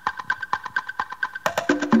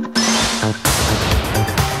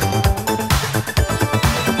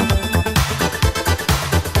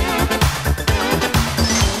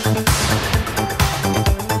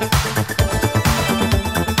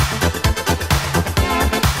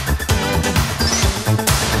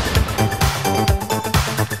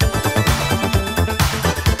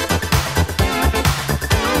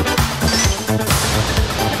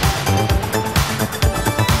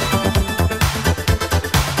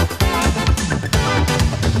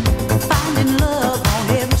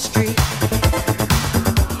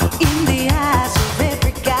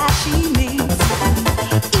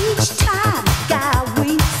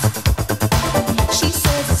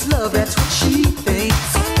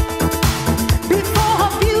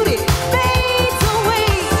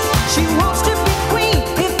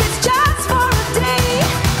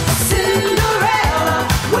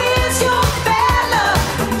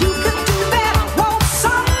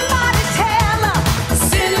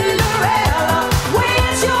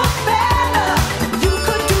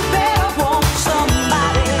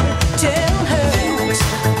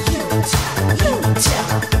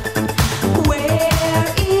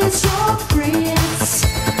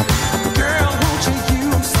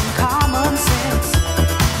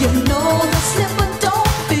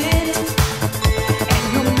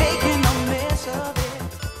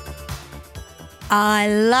 I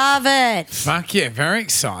love it. Fuck yeah, very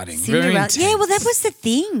exciting. Very Cinderella. intense. Yeah, well, that was the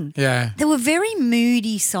thing. Yeah. They were very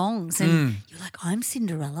moody songs. And you're like, I'm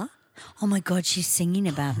Cinderella. Oh, my God, she's singing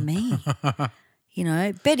about me. You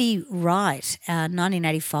know, Betty Wright,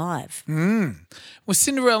 1985. Was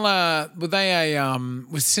Cinderella,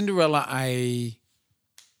 was Cinderella a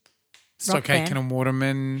Stockade band. and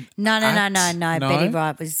Waterman? No. act? Betty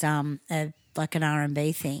Wright was like an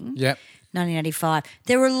R&B thing. Yep. 1985.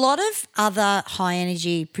 There were a lot of other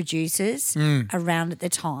high-energy producers around at the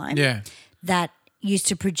time Yeah. that used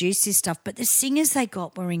to produce this stuff, but the singers they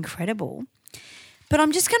got were incredible. But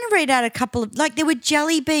I'm just going to read out a couple of, like there were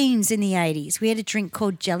jelly beans in the 80s. We had a drink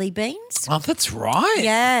called jelly beans. Oh, that's right.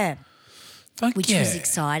 Yeah, Fuck which yeah. was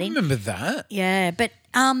exciting. I remember that. Yeah, but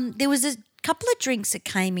there was a couple of drinks that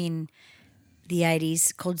came in the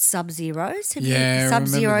 80s called Sub-Zeros. Yeah, I remember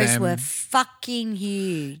Sub-Zeros them. were fucking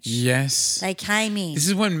huge. Yes. They came in. This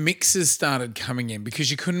is when mixers started coming in because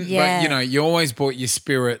you couldn't, Yeah. but, you know, you always bought your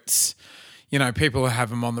spirits. You know, people would have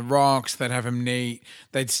them on the rocks, they'd have them neat.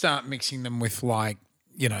 They'd start mixing them with like,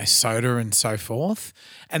 you know, soda and so forth,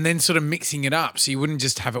 and then sort of mixing it up. So you wouldn't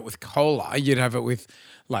just have it with cola, you'd have it with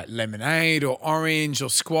like lemonade or orange or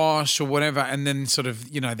squash or whatever. And then sort of,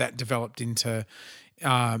 you know, that developed into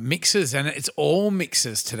mixers, and it's all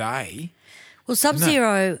mixers today. Well,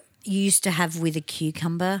 Sub-Zero you used to have with a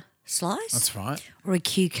cucumber slice. That's right. Or a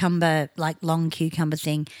cucumber, like long cucumber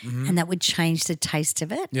thing, and that would change the taste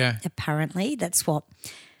of it. Yeah. Apparently, that's what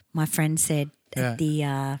my friend said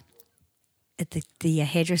Yeah. at the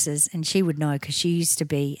hairdressers, and she would know because she used to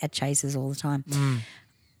be at Chasers all the time.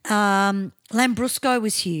 Lambrusco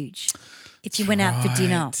was huge. If you went out for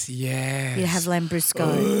dinner, Right, yes. you'd have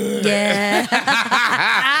Lambrusco. Yeah.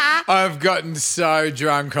 I've gotten so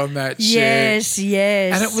drunk on that shit. Yes.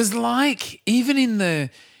 And it was like even in the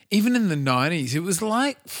 90s, it was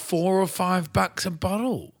like $4 or $5 a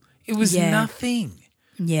bottle. It was Yeah. nothing.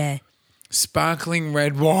 Yeah. Sparkling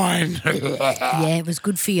red wine. Yeah, it was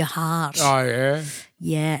good for your heart. Oh yeah.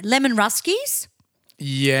 Yeah. Lemon Ruskies,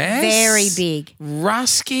 Yes. very big.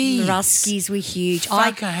 Ruskies. Ruskies were huge.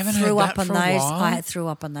 Fuck, I haven't threw heard up that on for a those. while. I threw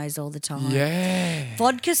up on those all the time. Yeah.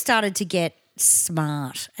 Vodka started to get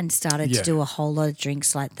smart and started Yeah. to do a whole lot of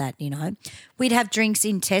drinks like that, you know. We'd have drinks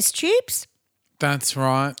in test tubes. That's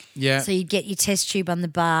right. Yeah. So you'd get your test tube on the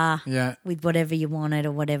bar Yeah. with whatever you wanted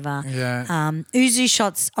or whatever. Yeah. Uzu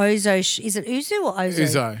shots, is it Uzu or Ozo?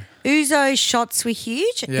 Uzo. Uzo shots were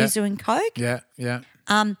huge, Yeah. Uzo and Coke. Yeah. Yeah.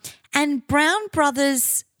 And Brown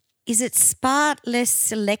Brothers, is it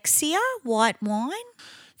Spartless Alexia, white wine?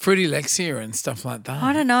 Fruity Lexia and stuff like that.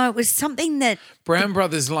 I don't know. It was something that Brown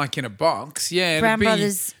Brothers like in a box. Yeah. Brown it'd be,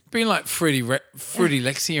 Brothers- Be like Fruity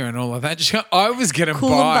Lexia and all of that. I was going to Cool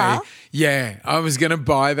buy. and Bar? Yeah. I was going to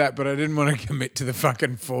buy that, but I didn't want to commit to the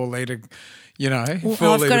fucking 4 litre, you know. well, 4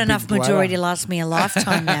 I've litre got big enough bladder. majority to last me a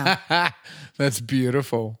lifetime now. That's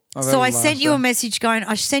beautiful. Oh, So that'll I sent last you a us. message going,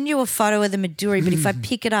 I send you a photo of the Maduri, but if I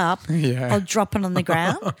pick it up, Yeah. I'll drop it on the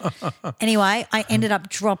ground. Anyway, I ended up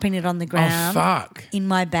dropping it on the Oh, ground fuck. in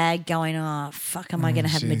my bag going, oh, fuck, am I going to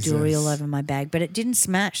have Maduri all Jesus. over my bag? But it didn't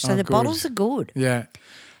smash. So Oh, the good. bottles are good. Yeah.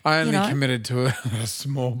 I only know? committed to a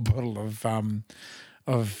small bottle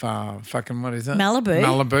of fucking, what is it? Malibu.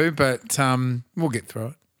 Malibu, but we'll get through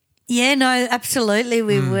it. Yeah, no, absolutely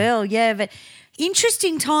we Hmm. will. Yeah, but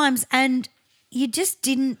interesting times, and you just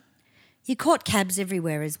didn't, you caught cabs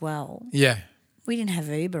everywhere as well. Yeah. We didn't have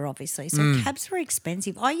Uber, obviously, so Hmm. cabs were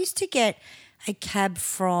expensive. I used to get a cab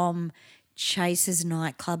from Chase's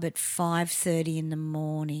Nightclub at 5:30 in the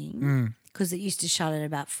morning because it used to shut at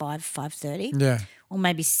about 5:30, Hmm. Yeah. or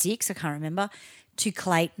maybe 6, I can't remember, to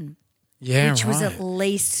Clayton, Yeah, which was right. at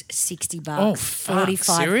least $60, Oh, fuck,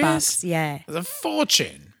 $45. serious? Yeah, It was a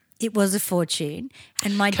fortune. it was a fortune,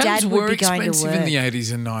 and my Cabs dad were would be going to expensive work. in the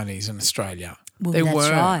 80s and 90s in Australia. Well, they that's were.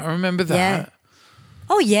 right. I remember that. Yeah.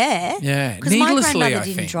 Oh, yeah. Yeah. Because my Needlessly, grandmother I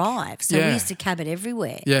didn't think. drive, so we Yeah. used to cab it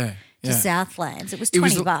everywhere Yeah. to Yeah. Southlands. It was It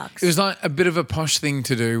was, $20. it was like a bit of a posh thing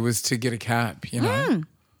to do was to get a cab, you know?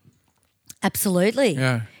 Absolutely.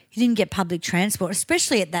 Yeah. You didn't get public transport,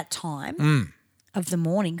 especially at that time of the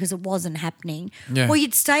morning because it wasn't happening. Yeah. Or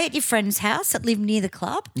you'd stay at your friend's house that lived near the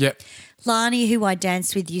club. Yep. Lani, who I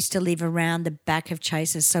danced with, used to live around the back of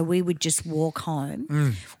Chasers, so we would just walk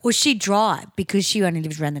home. Or she'd drive because she only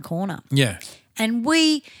lived around the corner. Yeah. And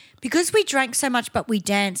because we drank so much but we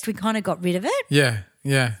danced, we kind of got rid of it. Yeah.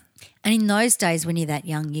 Yeah. And in those days when you're that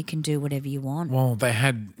young, you can do whatever you want. Well, they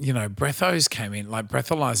had, you know, breathos came in, like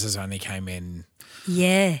breathalyzers only came in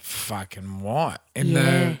Yeah. fucking what? In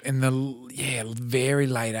Yeah. the very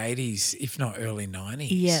late 80s, if not early 90s.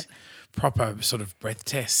 Yeah. Proper sort of breath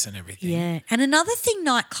tests and everything. Yeah. And another thing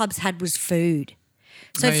nightclubs had was food.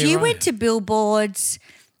 So No, if you're you right. went to billboards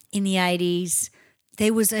in the 80s,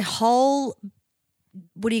 there was a whole,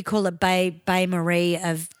 what do you call it, Bay Marie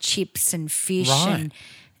of chips and fish Right. and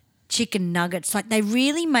chicken nuggets. Like they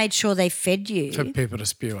really made sure they fed you For people to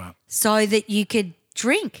spew up. so that you could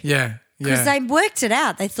drink. Yeah. Because they worked it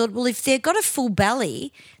out. They thought, well, if they've got a full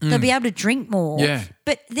belly, they'll be able to drink more. Yeah.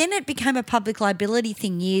 But then it became a public liability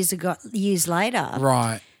thing years later.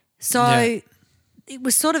 Right. So Yeah. it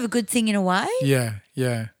was sort of a good thing in a way Yeah.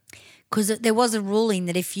 Yeah. because there was a ruling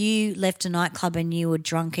that if you left a nightclub and you were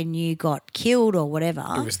drunk and you got killed or whatever,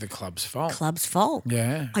 It was the club's fault. club's fault.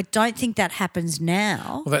 Yeah. I don't think that happens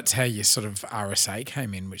now. Well, that's how your sort of RSA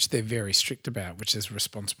came in, which they're very strict about, which is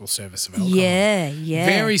responsible service of alcohol. Yeah.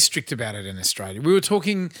 Very strict about it in Australia. We were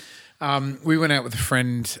talking. We went out with a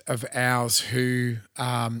friend of ours who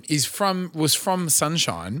was from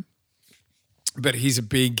Sunshine, but he's a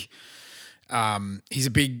big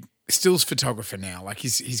stills photographer now. Like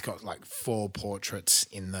he's got like 4 portraits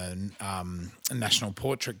in the National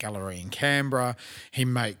Portrait Gallery in Canberra. He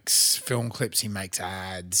makes film clips, he makes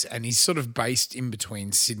ads, and he's sort of based in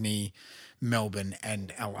between Sydney, Melbourne,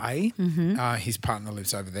 and LA. His partner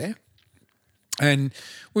lives over there. And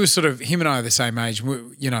we were sort of, him and I are the same age,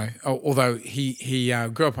 although he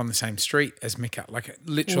grew up on the same street as Mika, like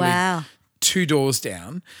literally Wow. 2 doors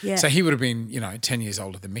down. Yeah. So he would have been, 10 years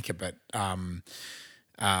older than Mika, but,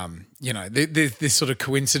 there's sort of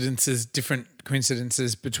different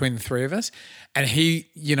coincidences between the three of us. And he,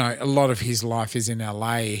 a lot of his life is in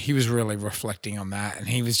LA. He was really reflecting on that. And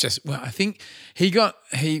he was just, I think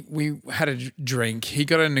we had a drink. He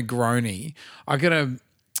got a Negroni. I got a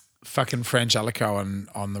fucking Frangelico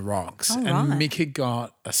on the rocks. Oh, and right. Mika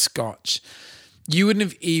got a Scotch. You wouldn't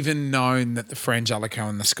have even known that the Frangelico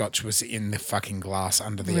and the Scotch was in the fucking glass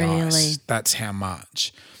under the Really? ice. That's how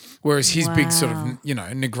much. Whereas his big sort of, Wow.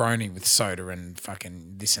 Negroni with soda and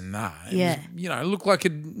fucking this and that, Yeah. it looked like a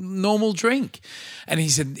normal drink. And he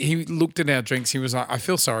said, he looked at our drinks, he was like, I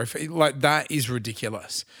feel sorry for you. Like, that is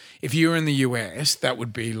ridiculous. If you were in the US, that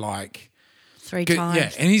would be like, 3 times.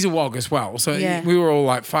 yeah, and he's a wog as well. So Yeah. we were all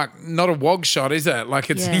like, fuck, not a wog shot, is it? Like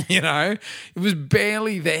it's, Yeah. it was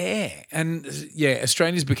barely there. And yeah,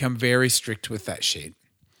 Australians become very strict with that shit.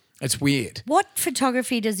 It's weird. What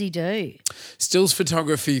photography does he do? Stills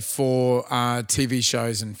photography for TV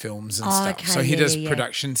shows and films and stuff. okay, So he yeah, does yeah, yeah.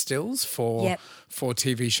 production stills for Yep.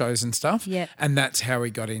 TV shows and stuff. Yep. And that's how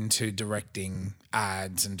he got into directing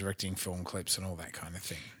ads and directing film clips and all that kind of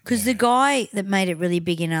thing. Because the guy that made it really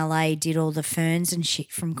big in LA did all the ferns and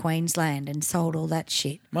shit from Queensland and sold all that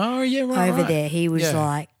shit Oh, yeah, right. over right. there. He was Yeah.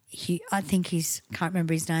 like, I think can't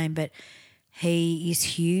remember his name, but he is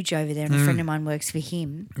huge over there. And a friend of mine works for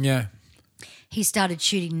him. Yeah. He started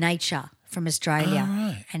shooting nature from Australia, Oh,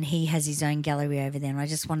 right. and he has his own gallery over there. And I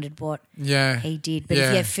just wondered what Yeah. he did. But Yeah. if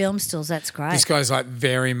you have film stills, that's great. This guy's like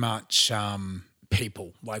very much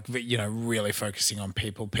people, like, really focusing on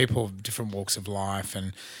people of different walks of life.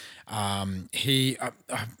 And he,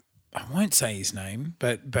 I won't say his name,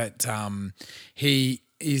 but he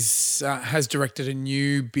has directed a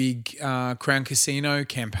new big Crown Casino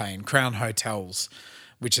campaign, Crown Hotels,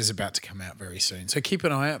 which is about to come out very soon. So keep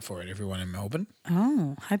an eye out for it, everyone in Melbourne.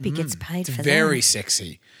 Oh, hope he gets paid It's for very that.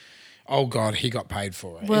 sexy. Oh God, he got paid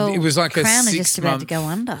for it. Well, it was like a Crown are 6 just about to month. go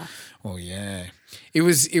under. Oh yeah, it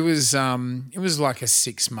was like a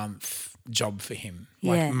 6-month job for him,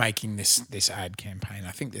 like Yeah. making this ad campaign.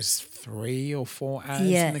 I think there's 3 or 4 ads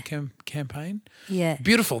Yeah. in the campaign. Yeah.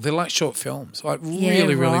 Beautiful. They're like short films, like Yeah,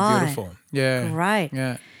 really right. beautiful. Yeah, Great.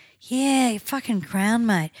 Yeah, Yeah, fucking Crown,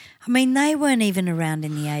 mate. I mean, they weren't even around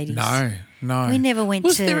in the 80s. no. We never went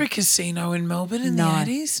Was to- there a casino in Melbourne in No,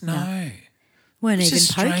 the 80s? No. Weren't It's even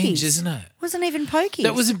just pokies. strange, isn't it? Wasn't even pokies.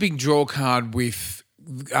 That was a big draw card with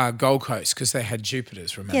Gold Coast because they had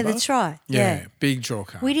Jupiters, remember? Yeah, that's right. Yeah, Yeah. big draw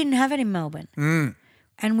card. We didn't have it in Melbourne.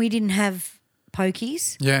 And we didn't have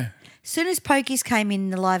pokies. Yeah, As soon as pokies came in,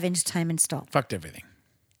 the live entertainment stopped. fucked everything.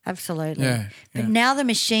 Absolutely. Yeah, But yeah. now the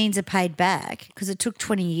machines are paid back because it took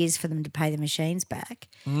 20 years for them to pay the machines back.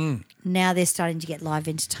 Now they're starting to get live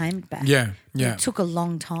entertainment back. Yeah, But yeah. It took a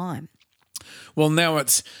long time. Well, now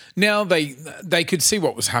they could see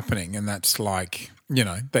what was happening, and that's like,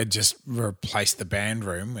 they'd just replace the band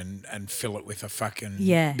room and fill it with a fucking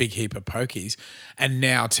Yeah. big heap of pokies. And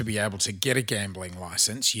now to be able to get a gambling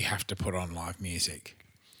license, you have to put on live music.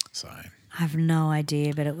 So I have no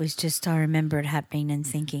idea, but it was just, I remember it happening and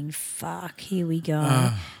thinking, fuck, here we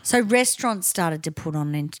go. So restaurants started to put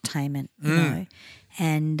on entertainment, you know,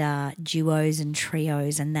 and duos and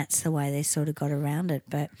trios, and that's the way they sort of got around it.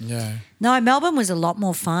 But yeah, no, Melbourne was a lot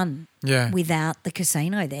more fun Yeah. without the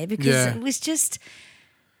casino there because Yeah. it was just,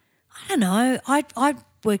 I don't know. I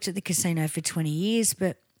worked at the casino for 20 years,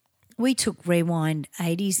 but we took Rewind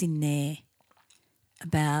 80's in there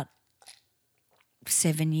about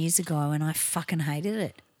 7 years ago, and I fucking hated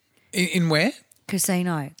it. In where?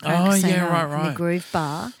 Casino. Oh, Casino, yeah, right, in right. the Groove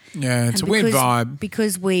Bar. Yeah, it's And a weird vibe.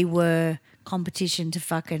 Because we were competition to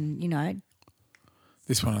fucking,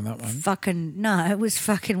 This one and that one. it was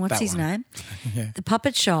fucking, what's That his one. name? Yeah. The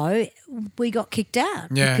puppet show, we got kicked out.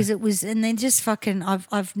 Yeah. Because it was, and then just fucking,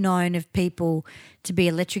 I've known of people to be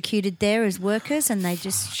electrocuted there as workers and they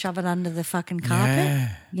just shove it under the fucking carpet,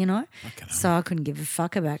 Yeah. So I couldn't give a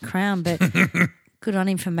fuck about Crown, but good on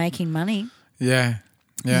him for making money. Yeah.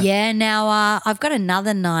 Yeah. Yeah, now I've got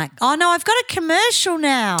another night. Oh, no, I've got a commercial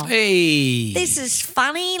now. Hey. This is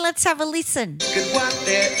funny. Let's have a listen. Look at what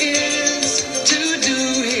there is to do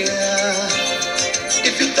here.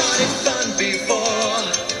 If you thought it fun before,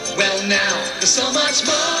 well now there's so much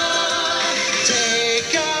more.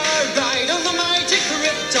 Take a ride on the mighty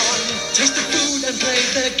Krypton. Taste the food and play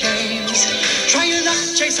the games. Try your luck,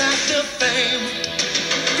 chase after fame.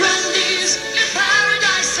 Grundy's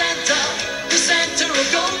Paradise Center, the center of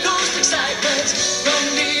Gold Coast excitement.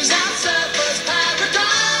 Grundy's at Surfers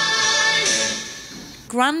Paradise.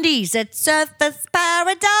 Grundy's at Surfers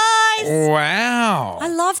Paradise. Wow. I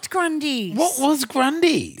loved Grundy's. What was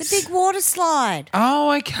Grundy's? The big water slide.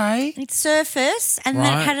 Oh, okay. It's surface, and then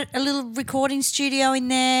Right. it had a little recording studio in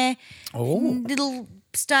there. Oh. Little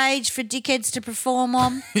stage for dickheads to perform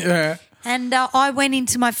on. Yeah. And I went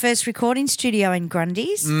into my first recording studio in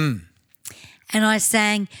Grundy's. And I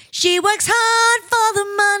sang, "She works hard for the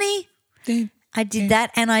money." I did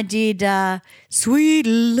that, and I did "Sweet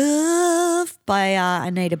Love" by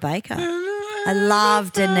Anita Baker. I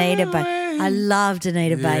loved Anita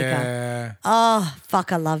Baker. Yeah. Oh,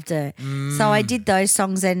 fuck, I loved her. So I did those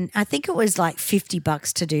songs, and I think it was like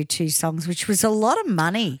 $50 to do 2 songs, which was a lot of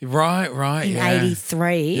money Right. in Yeah.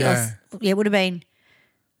 83. Yeah. It would have been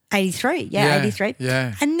 83. Yeah, 83.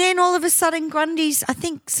 Yeah. And then all of a sudden, Grundy's, I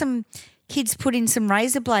think some kids put in some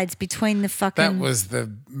razor blades between the fucking... That was the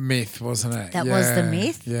myth, wasn't it? That was the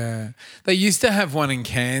myth? Yeah. They used to have one in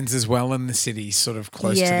Cairns as well in the city, sort of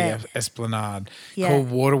close Yeah. to the Esplanade, Yeah. called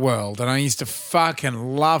Waterworld. And I used to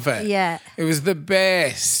fucking love it. Yeah. It was the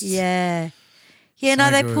best. Yeah. Yeah, no,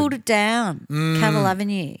 they good. pulled it down, Cavill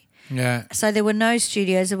Avenue. Yeah. So there were no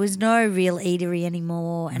studios. There was no real eatery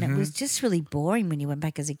anymore. And it was just really boring when you went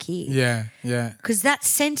back as a kid. Yeah. Yeah. Because that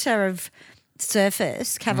centre of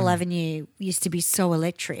surface, Cavill Avenue, used to be so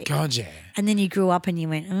electric. God, yeah. And then you grew up and you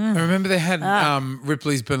went, I remember they had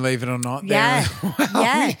Ripley's Believe It or Not there Yeah. as well.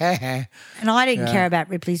 Yeah. Yeah. And I didn't care about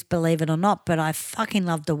Ripley's Believe It or Not, but I fucking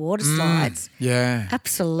loved the water slides. Yeah.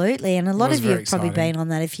 Absolutely. And a lot was of you very have probably exciting. been on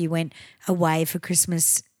that if you went away for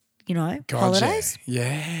Christmas, God, holidays.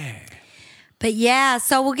 Yeah. But yeah,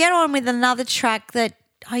 so we'll get on with another track that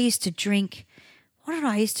I used to drink. What did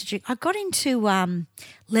I used to drink? I got into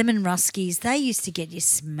lemon ruskies. They used to get you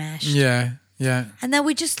smashed. Yeah. Yeah. And they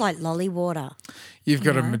were just like lolly water. You've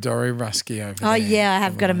got a Midori Rusky over there. Oh, yeah, I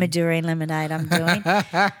have got a Madurian lemonade I'm doing.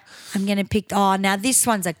 I'm going to pick, now this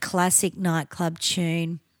one's a classic nightclub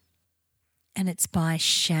tune, and it's by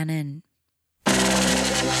Shannon.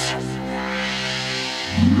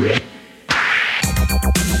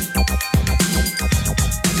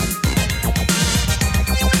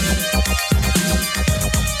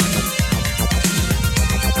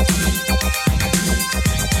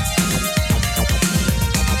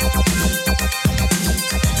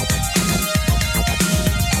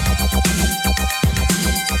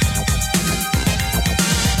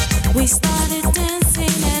 We started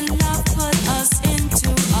dancing and love put us into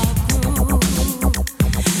a groove.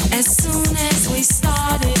 As soon as we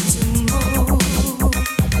started to move,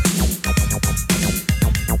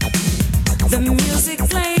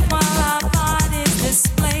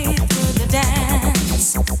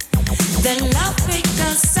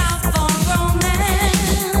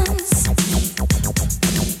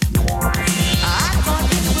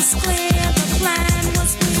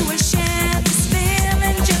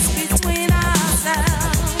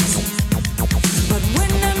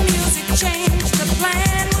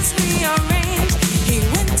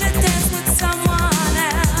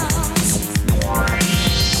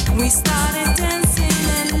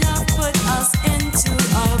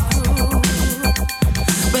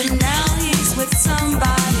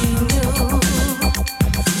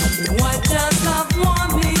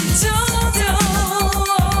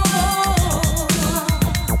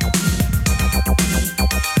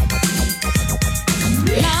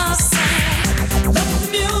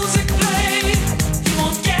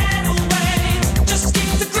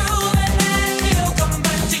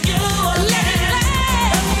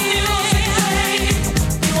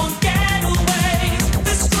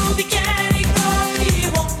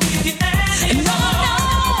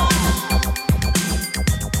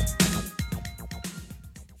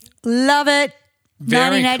 Love it.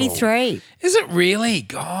 Very 1983. Is it really?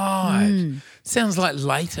 God. Sounds like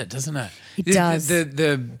later, doesn't it? It does.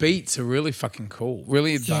 The beats are really fucking cool,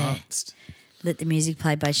 really advanced. Let the Music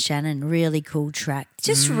Play by Shannon. Really cool track.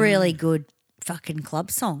 Just really good fucking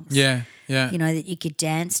club songs. Yeah, yeah. You know, that you could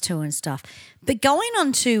dance to and stuff. But going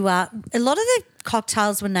on to a lot of the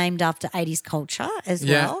cocktails were named after 80s culture as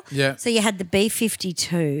well. Yeah. So you had the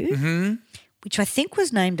B-52, which I think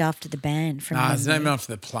was named after the band from It's memory. named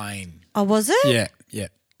after the plane. Oh, was it? Yeah, yeah,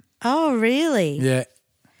 Oh, really? yeah.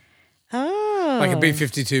 Oh. Like a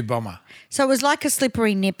B-52 bomber. So it was like a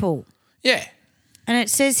slippery nipple. Yeah. And it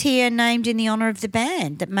says here, named in the honour of the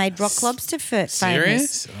band that made Rock Lobster famous.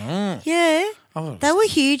 Serious? Oh. Yeah. Oh, They were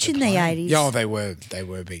huge in the 80s. Yeah, they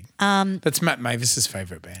were big. That's Matt Mavis's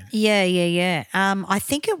favourite band. Yeah. I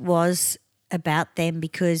think it was about them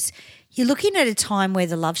because you're looking at a time where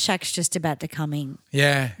the Love Shack's just about to come in.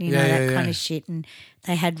 Yeah, You know, that kind of shit. And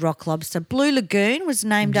they had Rock Lobster. Blue Lagoon was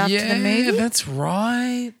named after the movie. Yeah, that's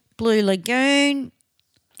right. Blue Lagoon.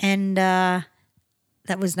 And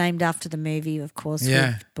that was named after the movie, of course,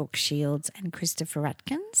 with Brooke Shields and Christopher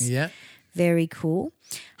Atkins. Yeah. Very cool.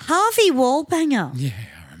 Harvey Wallbanger. Yeah,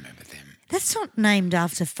 I remember them. That's not named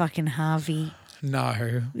after fucking Harvey. No,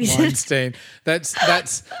 Weinstein. That's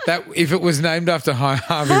that. If it was named after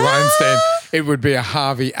Harvey Weinstein, it would be a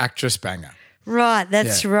Harvey actress banger. Right,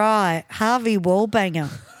 that's right. Harvey Wallbanger.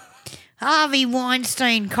 Harvey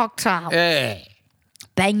Weinstein cocktail. Yeah,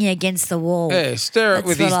 Bang you against the wall. yeah. Stir it That's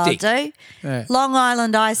with what his I'll dick. do. Yeah. Long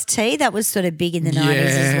Island iced tea, that was sort of big in the 90s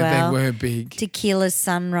as well. they were big. Tequila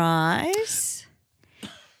Sunrise.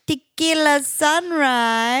 Tequila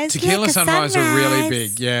Sunrise. Tequila like a Sunrise are really sunrise.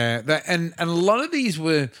 big. Yeah, and a lot of these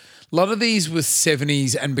were. A lot of these were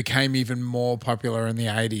 70s and became even more popular in the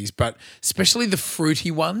 80s, but especially the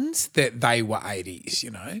fruity ones, that they were 80s, you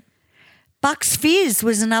know. Bucks Fizz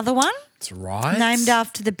was another one. That's right. Named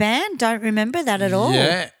after the band. Don't remember that at all.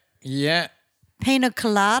 Yeah. Pina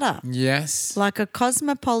Colada. Yes. Like a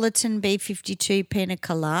cosmopolitan B-52 Pina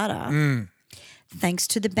Colada. Thanks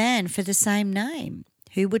to the band for the same name,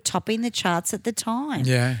 who were topping the charts at the time.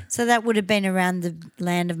 Yeah. So that would have been around the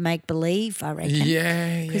land of make-believe, I reckon.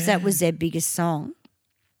 Yeah. Because that was their biggest song.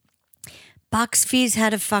 Bucks Fizz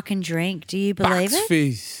had a fucking drink. Do you believe Bucks it?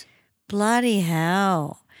 Fizz. Bloody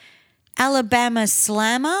hell. Alabama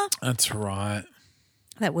Slammer. That's right.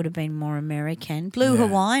 That would have been more American. Blue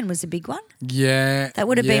Hawaiian was a big one. Yeah. That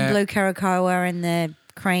would have been Blue Caracoa and the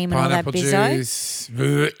cream and Pineapple all that bizzo. juice.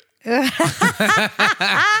 Blech.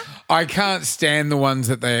 I can't stand the ones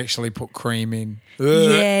that they actually put cream in. Ugh.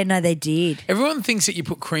 Yeah, no, they did. Everyone thinks that you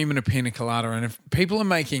put cream in a pina colada, and if people are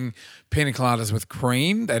making pina coladas with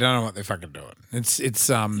cream, they don't know what they're fucking doing. It's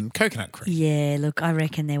coconut cream. Yeah, look, I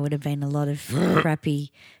reckon there would have been a lot of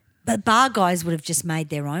crappy. But bar guys would have just made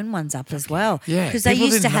their own ones up as well. Yeah, because they people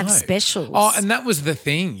used to didn't have know. specials. Oh, and that was the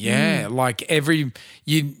thing. Yeah, like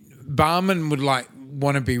barman would like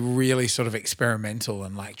want to be really sort of experimental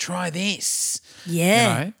and like try this.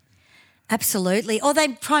 yeah, You know? absolutely. Or they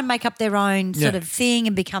try and make up their own sort Yeah. of thing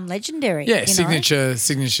and become legendary. Yeah, you know?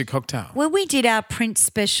 signature cocktail. When we did our Prince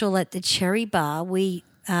special at the Cherry Bar, we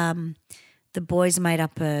the boys made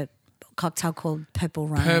up a cocktail called Purple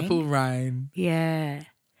Rain. Purple rain. Yeah.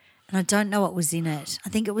 And I don't know what was in it. I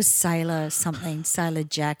think it was Sailor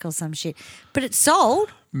Jack or some shit. But it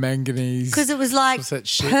sold Manganese. because it was like What's that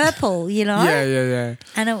shit? purple, you know? Yeah.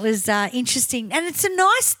 And it was interesting. And it's a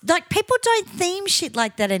nice, like, people don't theme shit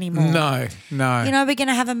like that anymore. No. You know, we're going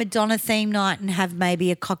to have a Madonna theme night and have maybe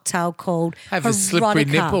a cocktail called Have a slippery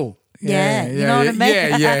Erotica. nipple. Yeah, you know what I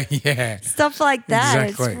mean? Yeah. Stuff like that.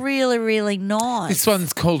 Exactly. It's really, really nice. This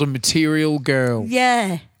one's called a material girl.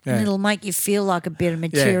 Yeah. Yeah. And it'll make you feel like a bit of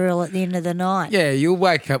material at the end of the night. Yeah, you'll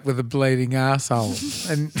wake up with a bleeding asshole.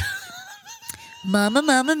 And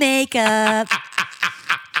Mama makeup.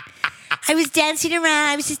 I was just dancing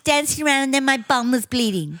around and then my bum was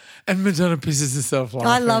bleeding. and Madonna pisses herself laughing.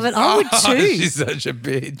 I love it. I would too. She's such a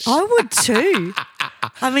bitch. I would too.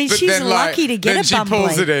 I mean, But she's then, like, lucky to get then a bum she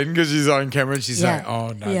pulls bleed. it in because she's on camera and she's Yeah. like, oh,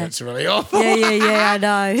 no, Yeah. that's really awful. Yeah, I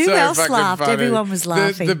know. Who So else fucking laughed? funny. Everyone was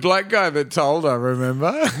laughing. The black guy that told her,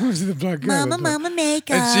 remember? Was the black guy? Mama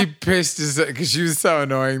makeup. And she pissed because she was so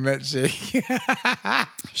annoying that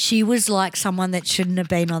She was like someone that shouldn't have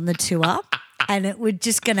been on the tour, and it was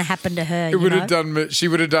just going to happen to her. she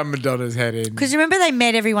would have done Madonna's head in. Because remember they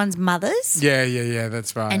met everyone's mothers? Yeah,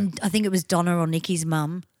 that's right. And I think it was Donna or Nikki's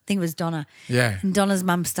mum. I think it was Donna. Yeah. And Donna's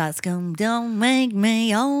mum starts going, "Don't make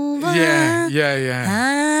me over." Yeah.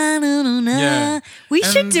 Yeah. We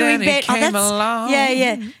should And do then it he better. came along.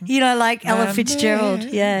 Yeah. You know, like Ella Fitzgerald.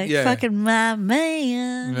 Yeah. Yeah. Fucking my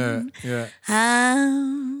man. Yeah.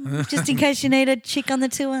 Just in case you need a chick on the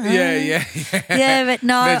tour. Yeah. Yeah, but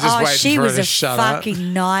no. They're just waiting She for her was to a shut up.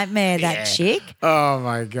 fucking nightmare, that chick. Oh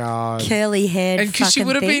my God. Curly haired. And because she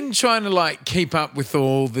would have thing. been trying to like keep up with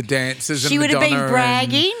all the dancers. She and would have been Madonna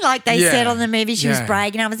bragging, like they Yeah. said on the movie. She was Yeah.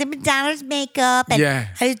 bragging. I was in Madonna's makeup and Yeah.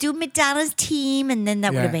 I was doing Madonna's team, and then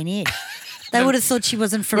that would have Yeah. been it. They would have thought she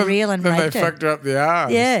wasn't for real and Then they raped her. fucked her up the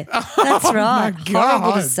arse. Yeah, that's right. Oh my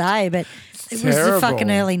Horrible to God. say, but it was the Terrible.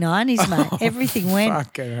 fucking early 90s, mate. Everything went.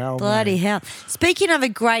 Fucking hell, Bloody mate. hell. Speaking of a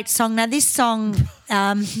great song, now this song,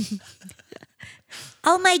 oh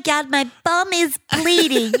my God, my bum is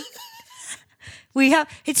bleeding.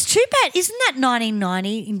 It's too bad. Isn't that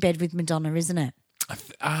 1990 In Bed with Madonna, isn't it?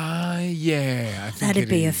 Yeah. I think That'd it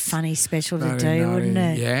be a is. funny special to do, wouldn't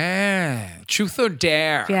it? Yeah. Truth or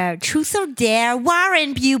dare. Yeah, truth or dare,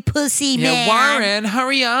 Warren, you pussy man. Yeah, Warren,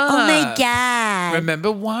 hurry up. Oh my God.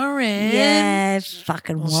 Remember Warren? Yeah,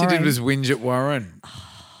 fucking All Warren. she did was whinge at Warren.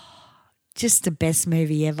 Just the best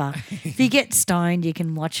movie ever. If you get stoned, you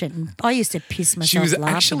can watch it. And I used to piss myself She was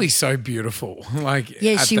laughing. actually so beautiful. Like,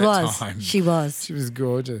 Yeah, at she that was. time. She was. She was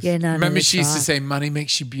gorgeous. Yeah, no, Remember that's she used to right. say, money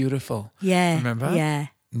makes you beautiful. Yeah. Remember? Yeah.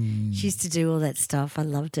 She used to do all that stuff. I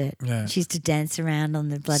loved it. Yeah. She used to dance around on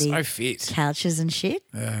the bloody So fit. couches and shit.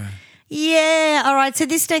 Yeah. Yeah. All right. So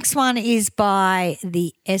this next one is by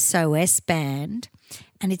the SOS Band,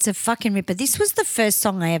 and it's a fucking ripper. This was the first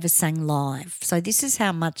song I ever sang live. So this is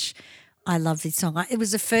how much I love this song. It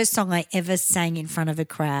was the first song I ever sang in front of a Oh,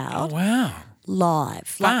 crowd wow.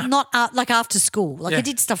 live. Wow. Like not like after school. Like I Yeah.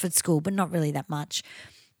 did stuff at school, but not really that much.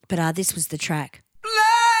 But this was the track.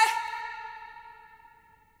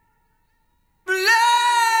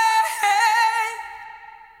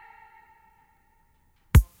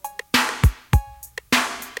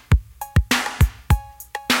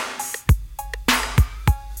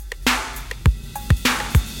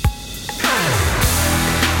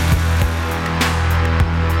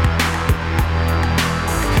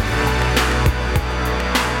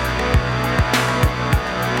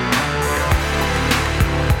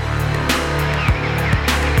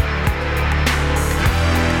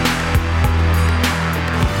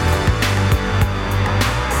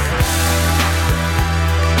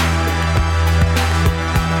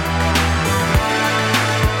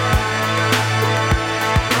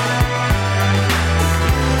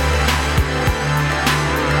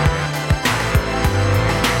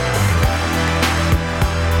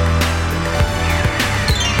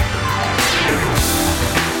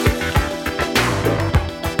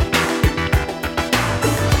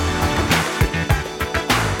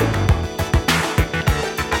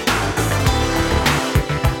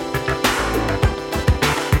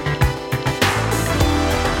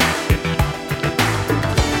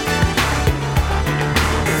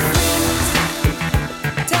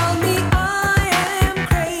 Tell me I am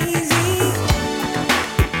crazy,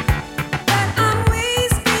 that I'm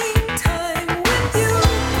wasting time with you.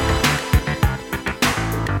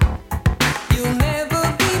 You'll never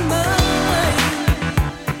be mine.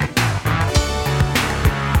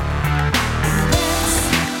 That's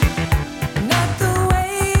not the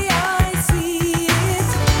way I see it.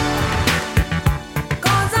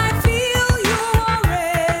 'Cause I feel you're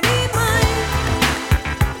already mine.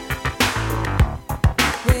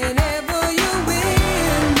 Whenever you're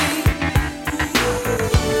with me,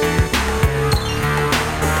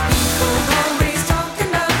 people always talking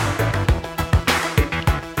about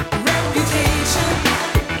reputation.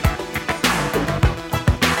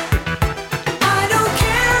 I don't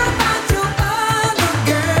care about your other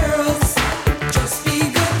girls. Just be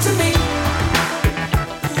good to me.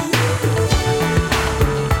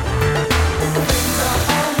 Friends are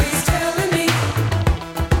always telling me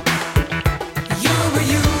you're a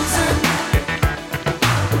user.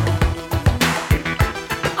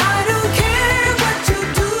 I don't care what you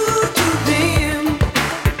do to them.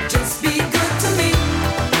 Just be good to me.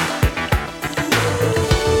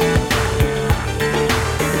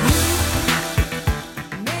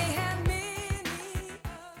 May have many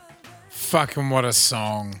Fucking what a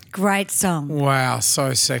song. Great song. Wow,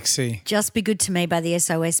 so sexy. Just Be Good to Me by the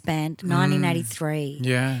SOS Band, 1983.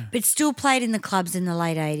 Yeah. But still played in the clubs in the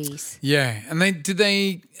late 80s. Yeah. And did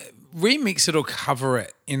they remix it or cover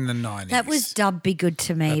it in the 90s? That was Dub Be Good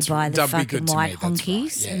to Me That's by the Dub Be fucking Good to White Me, that's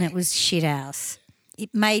Honkies, right, and yeah. it was shit house.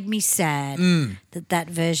 It made me sad that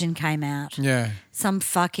version came out. Yeah. Some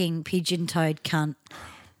fucking pigeon-toed cunt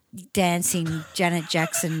dancing Janet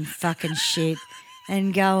Jackson fucking shit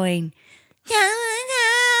and going.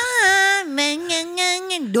 And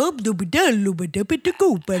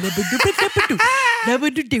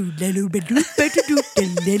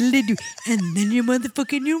then you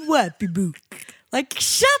motherfucking your wife, boo. Like,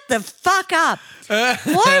 shut the fuck up. Why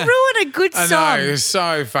ruin a good I song? know, it was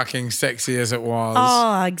so fucking sexy as it was.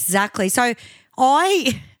 Oh, exactly. So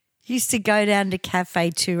I used to go down to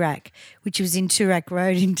Cafe Turak, which was in Turak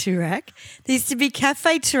Road in Turak. There used to be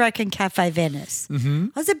Cafe Turak and Cafe Venice. Mm-hmm.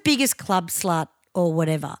 I was the biggest club slut or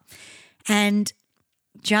whatever. And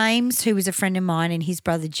James, who was a friend of mine, and his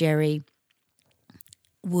brother Jerry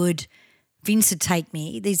Vince would take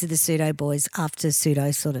me. These are the Pseudo boys after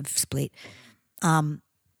Pseudo sort of split.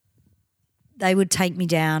 They would take me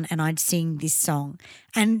down and I'd sing this song.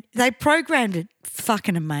 And they programmed it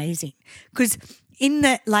fucking amazing because in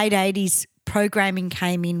the late 80s, programming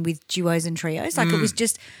came in with duos and trios. Like it was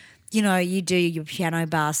just, you know, you do your piano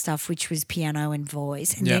bar stuff, which was piano and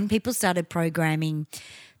voice. And then people started programming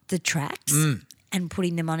the tracks and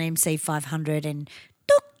putting them on MC500 and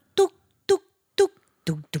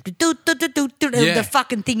the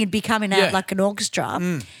fucking thing would be coming out like an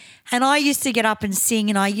orchestra. And I used to get up and sing,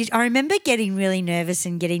 and I remember getting really nervous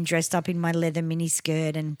and getting dressed up in my leather mini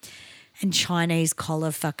skirt and Chinese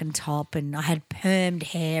collar fucking top, and I had permed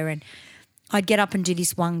hair, and I'd get up and do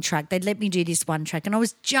this one track. They'd let me do this one track, and I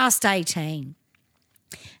was just 18,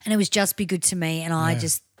 and it was Just Be Good to Me, and I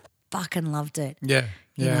just fucking loved it. Yeah,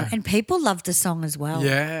 you know? And people loved the song as well.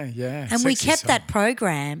 Yeah, yeah. And we Sexy kept song. that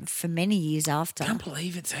program for many years after. I can't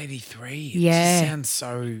believe it's 83. It Yeah. just sounds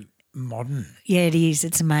so modern. Yeah, it is.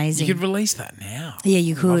 It's amazing. You could release that now. Yeah,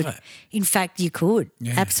 you I could. love it. In fact, you could.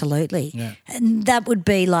 Yeah. Absolutely. Yeah. And that would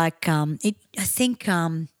be like I think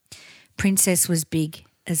Princess was big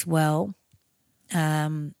as well.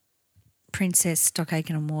 Princess, Stock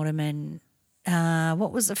Aitken and Waterman.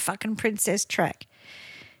 What was the fucking Princess track?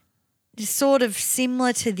 Sort of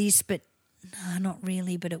similar to this, but no, not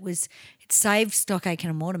really. But it saved Stock Aitken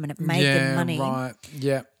and Waterman. It made them money. Right.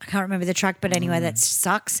 Yeah. I can't remember the track, but anyway, that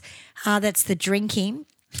sucks. That's the drinking.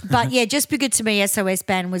 But yeah, Just Be Good to Me, SOS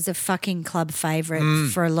Band was a fucking club favourite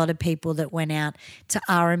for a lot of people that went out to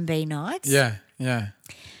R&B nights. Yeah. Yeah.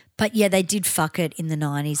 But yeah, they did fuck it in the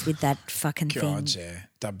 90s with that fucking God, thing. yeah.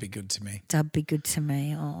 That'd be good to me. That'd be good to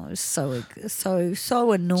me. Oh, it was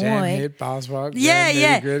so annoyed. Jam hit, bars rock. Yeah, jam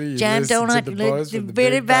yeah. nitty-gritty, you Jam listen to donut, the boys with the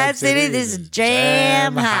bitty big bad bad city. This is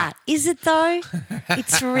jam hot. Is it though?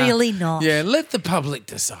 It's really not. Yeah, let the public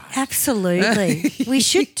decide. Absolutely. We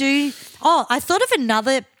should do. Oh, I thought of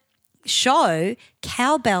another show,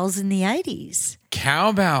 Cowbells in the 80s.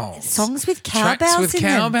 Cowbells. Songs with Tracks cowbells with in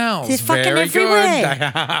them. cowbells. They're fucking Very everywhere. good.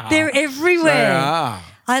 They are. They're everywhere. They are.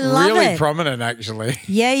 I love really it. prominent, actually.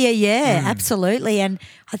 Yeah, absolutely. And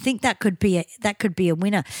I think that could be a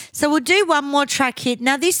winner. So we'll do one more track here.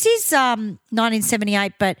 Now this is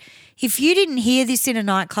 1978, but if you didn't hear this in a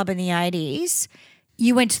nightclub in the 80s,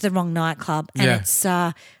 you went to the wrong nightclub. And it's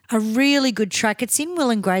a really good track. It's in Will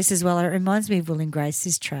and Grace as well. It reminds me of Will and Grace,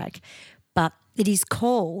 this track. But it is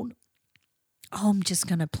called, I'm just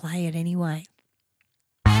going to play it anyway.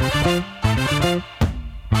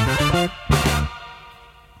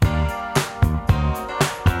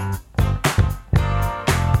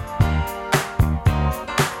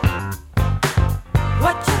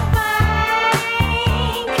 What you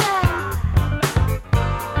think,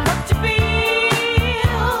 what you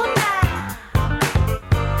feel now,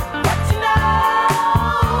 what you know,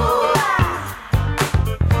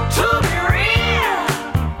 to be real.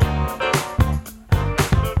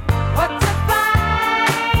 What you think,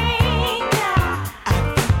 I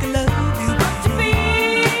think I love you.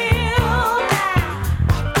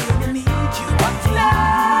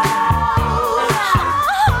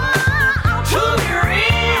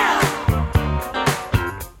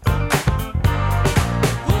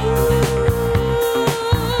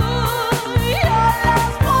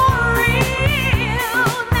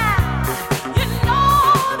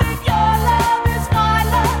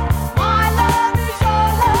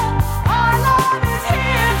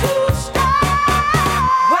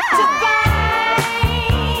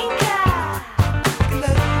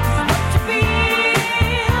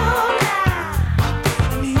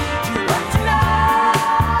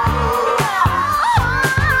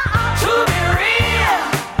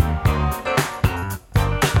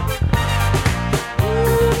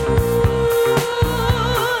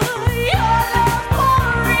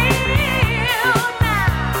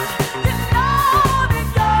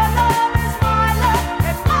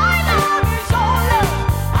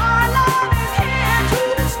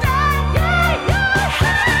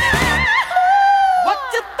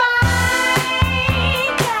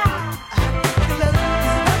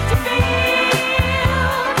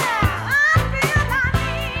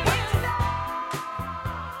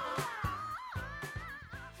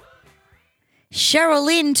 Cheryl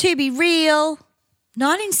Lynn, To Be Real.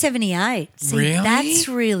 1978. See, Really? that's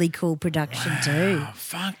really cool production too. Oh,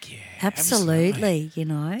 fuck yeah. Absolutely, you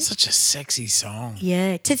know. Such a sexy song.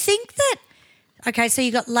 Yeah. To think that, okay, so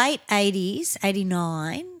you got late 80s,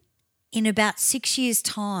 89. In about 6 years'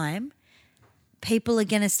 time, people are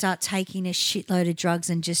going to start taking a shitload of drugs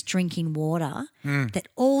and just drinking water. That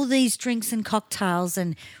all these drinks and cocktails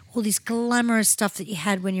and all this glamorous stuff that you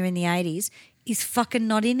had when you're in the 80s is fucking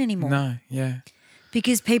not in anymore. No, yeah.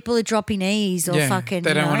 Because people are dropping E's or Yeah, fucking.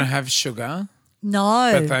 they don't want to to. have sugar,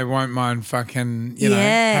 No. but they won't mind fucking, you know,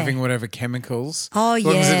 Yeah. having whatever chemicals. Oh, As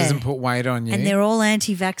long as it yeah. doesn't put weight on you. And they're all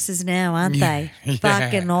anti-vaxxers now, aren't they? Yeah.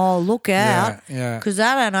 Fucking look out. yeah. Because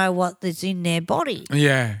I don't know what's in their body.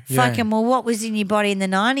 Yeah, yeah. Fucking, well, what was in your body in the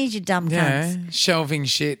 90s, you dumb yeah, cunts? shelving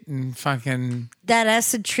shit and fucking That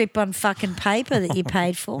acid trip on fucking paper that you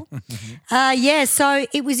paid for. Yeah, so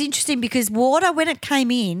it was interesting because water, when it came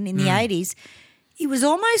in the 80s, it was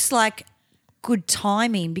almost like good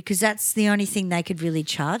timing because that's the only thing they could really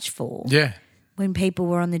charge for yeah, when people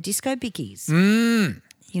were on the disco bickies.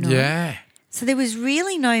 You know? yeah, So there was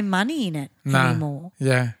really no money in it nah, anymore.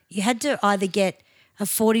 yeah, You had to either get a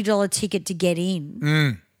 $40 ticket to get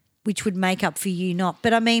in, which would make up for you not.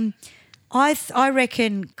 But I mean, I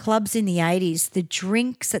reckon clubs in the 80s, the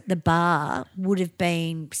drinks at the bar would have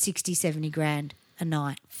been 60, 70 grand a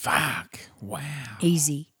night. fuck, wow,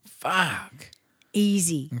 Easy. fuck,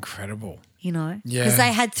 Easy, incredible, you know? Yeah. Because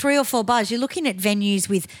they had 3 or 4 bars. You're looking at venues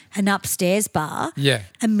with an upstairs bar, yeah,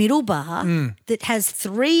 a middle bar that has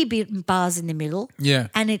 3 bars in the middle, yeah,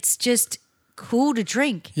 and it's just cool to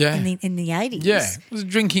drink Yeah. in the 80s. yeah. It was a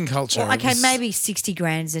drinking culture. Well, It okay, was- maybe 60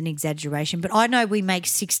 grand's an exaggeration, but I know we make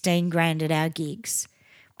 16 grand at our gigs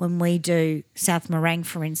when we do South Morang,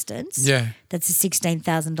 for instance. Yeah. That's a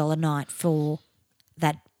 $16,000 night for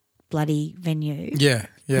that bloody venue. Yeah,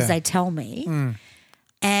 Because yeah, they tell me.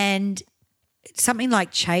 And something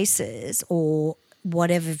like Chasers or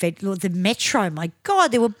whatever, the Metro, my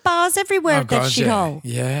God, there were bars everywhere oh at that god, shithole.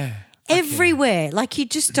 yeah, Everywhere. Like you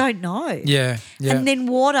just don't know. yeah, yeah, And then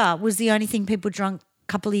water was the only thing people drank a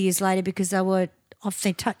couple of years later because they were off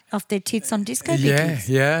their tits on disco yeah, bickies.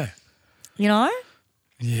 yeah, You know?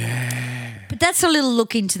 yeah. But that's a little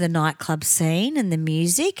look into the nightclub scene and the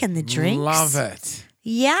music and the drinks. Love it,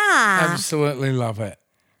 Yeah. absolutely love it.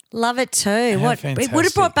 Love it too. It would have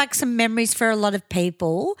fantastic. brought back some memories for a lot of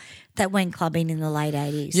people that went clubbing in the late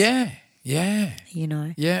 80s. Yeah, yeah, You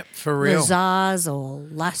know? yeah, for real. Lazars or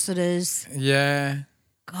Lassiter's. Yeah.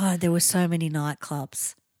 God, there were so many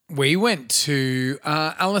nightclubs. We went to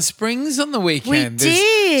Alice Springs on the weekend.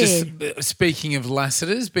 did. Just speaking of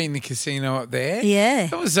Lassiter's, being the casino up there. Yeah.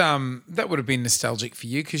 That was that would have been nostalgic for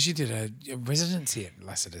you because you did a residency at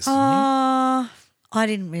Lassiter's, didn't I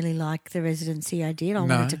didn't really like the residency I did. I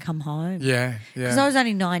No. wanted to come home. you? Yeah, Because I yeah. was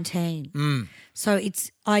only 19. So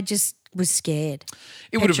I just was scared.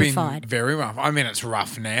 It would have been petrified. very rough. I mean, it's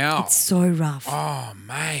rough now. It's so rough. Oh,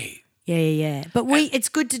 mate. Yeah. But it's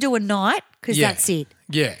good to do a night because Yeah. that's it.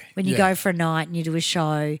 Yeah. When you yeah. go for a night and you do a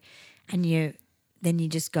show and then you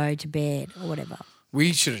just go to bed or whatever.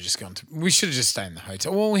 We should have just stayed in the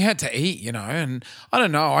hotel. Well, we had to eat, you know, and I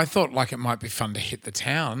don't know. I thought like it might be fun to hit the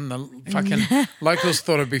town. The fucking locals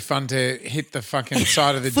thought it'd be fun to hit the fucking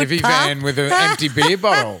side of the divvy Footpath. van with an empty beer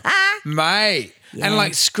bottle, mate, Yeah. and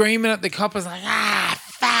like screaming at the coppers like,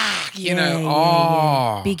 fuck, you know. Yeah,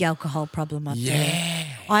 Oh, yeah. Big alcohol problem up there. yeah.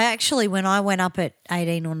 I actually, when I went up at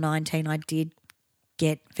 18 or 19, I did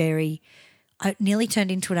get I nearly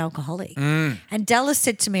turned into an alcoholic. And Dallas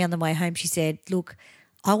said to me on the way home, she said, look,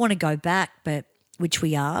 I want to go back, which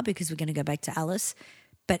we are because we're going to go back to Alice.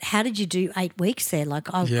 But how did you do 8 weeks there? Like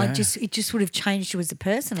Yeah. it just would have changed you as a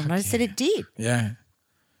person. And I said it did. Yeah.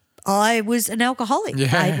 I was an alcoholic for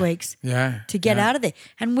Yeah. 8 weeks Yeah. to get out of there.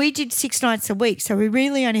 And we did 6 nights a week. So we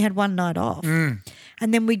really only had one night off.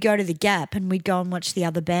 And then we'd go to the Gap and we'd go and watch the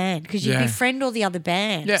other band because you'd Yeah. befriend all the other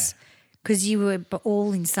bands. Yeah. Because you were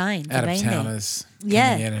all insane for Out of being there. towners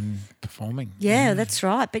Yeah. coming in and performing. Yeah, that's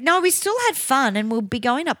right. But no, we still had fun and we'll be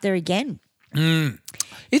going up there again.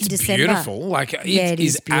 It's December. beautiful. Like it Yeah, it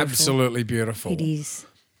is is beautiful. absolutely beautiful. It is.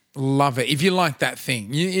 Love it. If you like that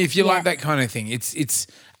thing, if you Yeah. like that kind of thing, it's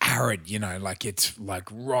arid, you know, like it's like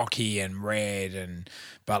rocky and red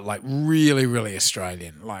but like really, really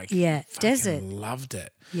Australian. Like Yeah, fucking desert. Loved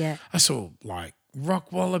it. Yeah. I saw like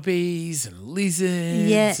rock wallabies and lizards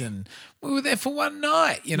Yeah. and we were there for one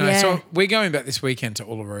night, you know. Yeah. So we're going back this weekend to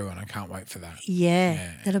Uluru and I can't wait for that.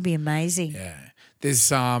 Yeah, that'll be amazing. Yeah.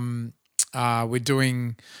 There's We're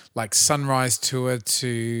doing like sunrise tour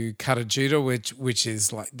to Karajuda, which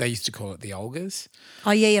is like they used to call it the Olgas.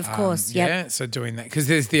 Oh, yeah, of course. Yep. Yeah, so doing that because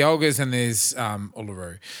there's the Olgas and there's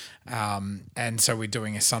Uluru. And so we're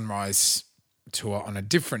doing a sunrise tour on a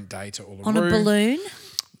different day to Uluru. On a balloon?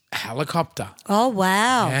 Helicopter. Oh,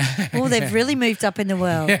 wow. Oh, they've really moved up in the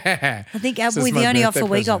world. Yeah. I think So it's the my only birthday offer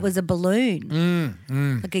we got present. was a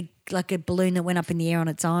balloon. Like a balloon that went up in the air on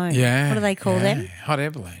its own. Yeah. What do they call them? Hot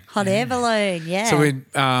air balloon. Hot air balloon, yeah. So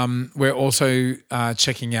we're also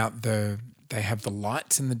checking out they have the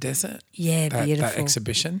lights in the desert. Yeah, that beautiful.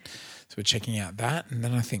 exhibition. So we're checking out that, and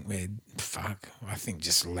then I think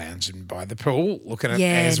just lounging by the pool, looking at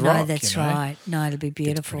Ayers Rock. That's you know? right. No, it'll be It's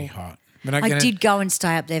beautiful. pretty hot. We're not I gonna- did go and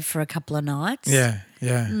stay up there for a couple of nights. Yeah.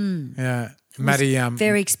 Maddie,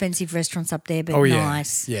 Very expensive restaurants up there, but oh yeah,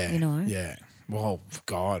 nice. yeah, You know. yeah. Well,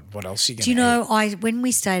 God, what else are you going to Do you know, when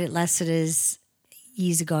we stayed at Lassiter's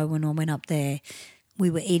years ago when I went up there, we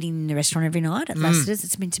were eating in the restaurant every night at Lassiter's.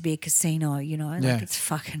 It's meant to be a casino, you know, like Yeah. it's a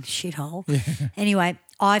fucking shithole. Anyway,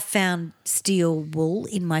 I found steel wool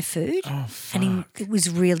in my food and it was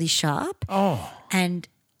really sharp. Oh, And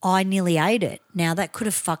I nearly ate it. Now, that could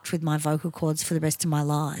have fucked with my vocal cords for the rest of my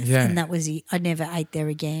life. Yeah. And that was it. I never ate there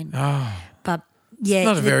again. oh. But, yeah.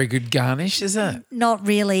 Not a very good garnish, is it? Not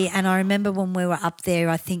really. And I remember when we were up there,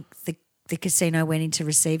 I think the casino went into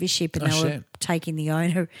receivership and they were shit. taking the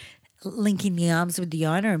owner, linking the arms with the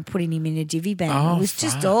owner and putting him in a divvy bag. Oh, it was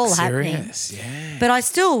just fuck, all serious? happening. Yeah. But I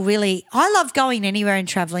still I love going anywhere and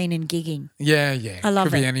travelling and gigging, Yeah, yeah. I love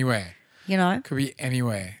Could be it. anywhere. you know? Could be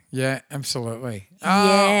anywhere. Yeah, absolutely.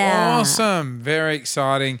 Yeah. Awesome. Very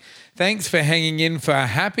exciting. Thanks for hanging in for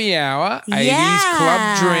Happy Hour, 80s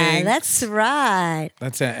Club Drink. That's right.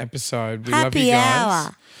 That's our episode. We love Happy you guys.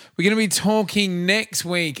 Hour. We're going to be talking next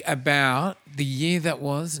week about the year that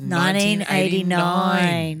was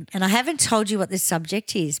 1989. And I haven't told you what this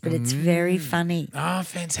subject is, but it's very funny. Oh,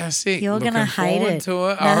 fantastic. You're Looking gonna hate forward it. to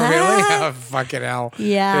it. Oh, really? Oh, fucking hell.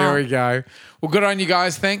 Yeah. There we go. Well, good on you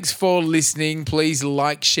guys. Thanks for listening. Please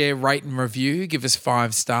like, share, rate and review. Give us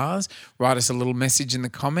 5 stars. Write us a little message in the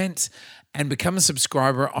comments. And become a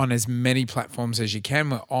subscriber on as many platforms as you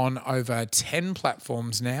can. We're on over 10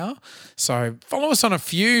 platforms now. So follow us on a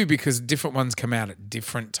few because different ones come out at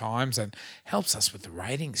different times and helps us with the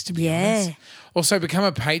ratings, to be honest. Also, become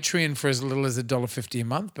a Patreon for as little as $1.50 a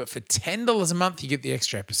month. But for $10 a month, you get the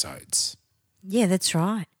extra episodes. Yeah, that's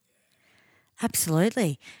right.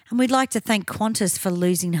 Absolutely. And we'd like to thank Qantas for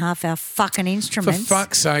losing half our fucking For instruments.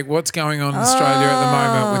 fuck's sake, what's going on in Australia at the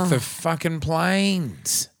moment with the fucking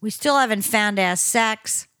planes? We still haven't found our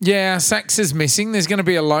sax. Yeah, our sax is missing. There's going to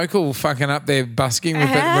be a local fucking up there busking with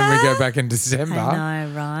it when we go back in December. I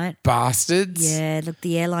know, right? Bastards. Yeah, look,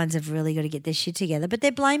 the airlines have really got to get their shit together, but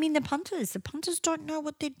they're blaming the punters. The punters don't know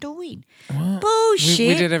what they're doing. Bullshit.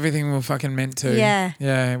 We did everything we were fucking meant to. Yeah.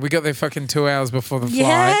 Yeah, we got there fucking 2 hours before the flight.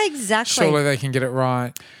 Yeah, exactly. Surely they can get it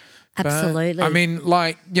right. But, Absolutely. I mean,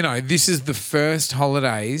 this is the first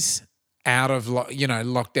holidays out of,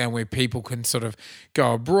 lockdown where people can sort of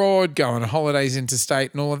go abroad, go on holidays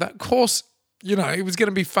interstate and all of that. Of course, it was going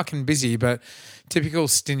to be fucking busy, but typical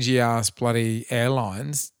stingy ass bloody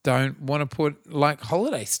airlines don't want to put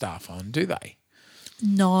holiday staff on, do they?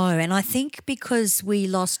 No, and I think because we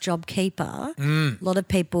lost JobKeeper, a lot of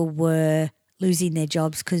people were losing their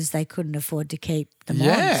jobs because they couldn't afford to keep them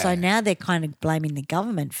Yeah. on. So now they're kind of blaming the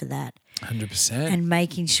government for that 100%. and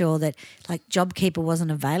making sure that JobKeeper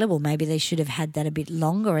wasn't available. Maybe they should have had that a bit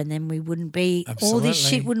longer and then we wouldn't be, all this Absolutely.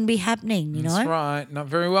 shit wouldn't be happening, you know? That's right. Not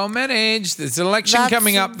very well managed. There's an election That's-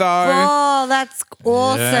 coming up though. Oh, that's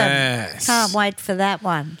awesome. Yes. Can't wait for that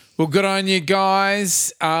one. Well, good on you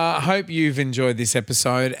guys. Hope you've enjoyed this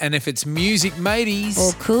episode. And if it's music mateys,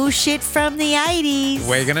 Or cool shit from the 80s.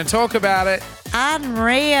 we're going to talk about it.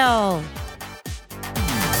 Unreal.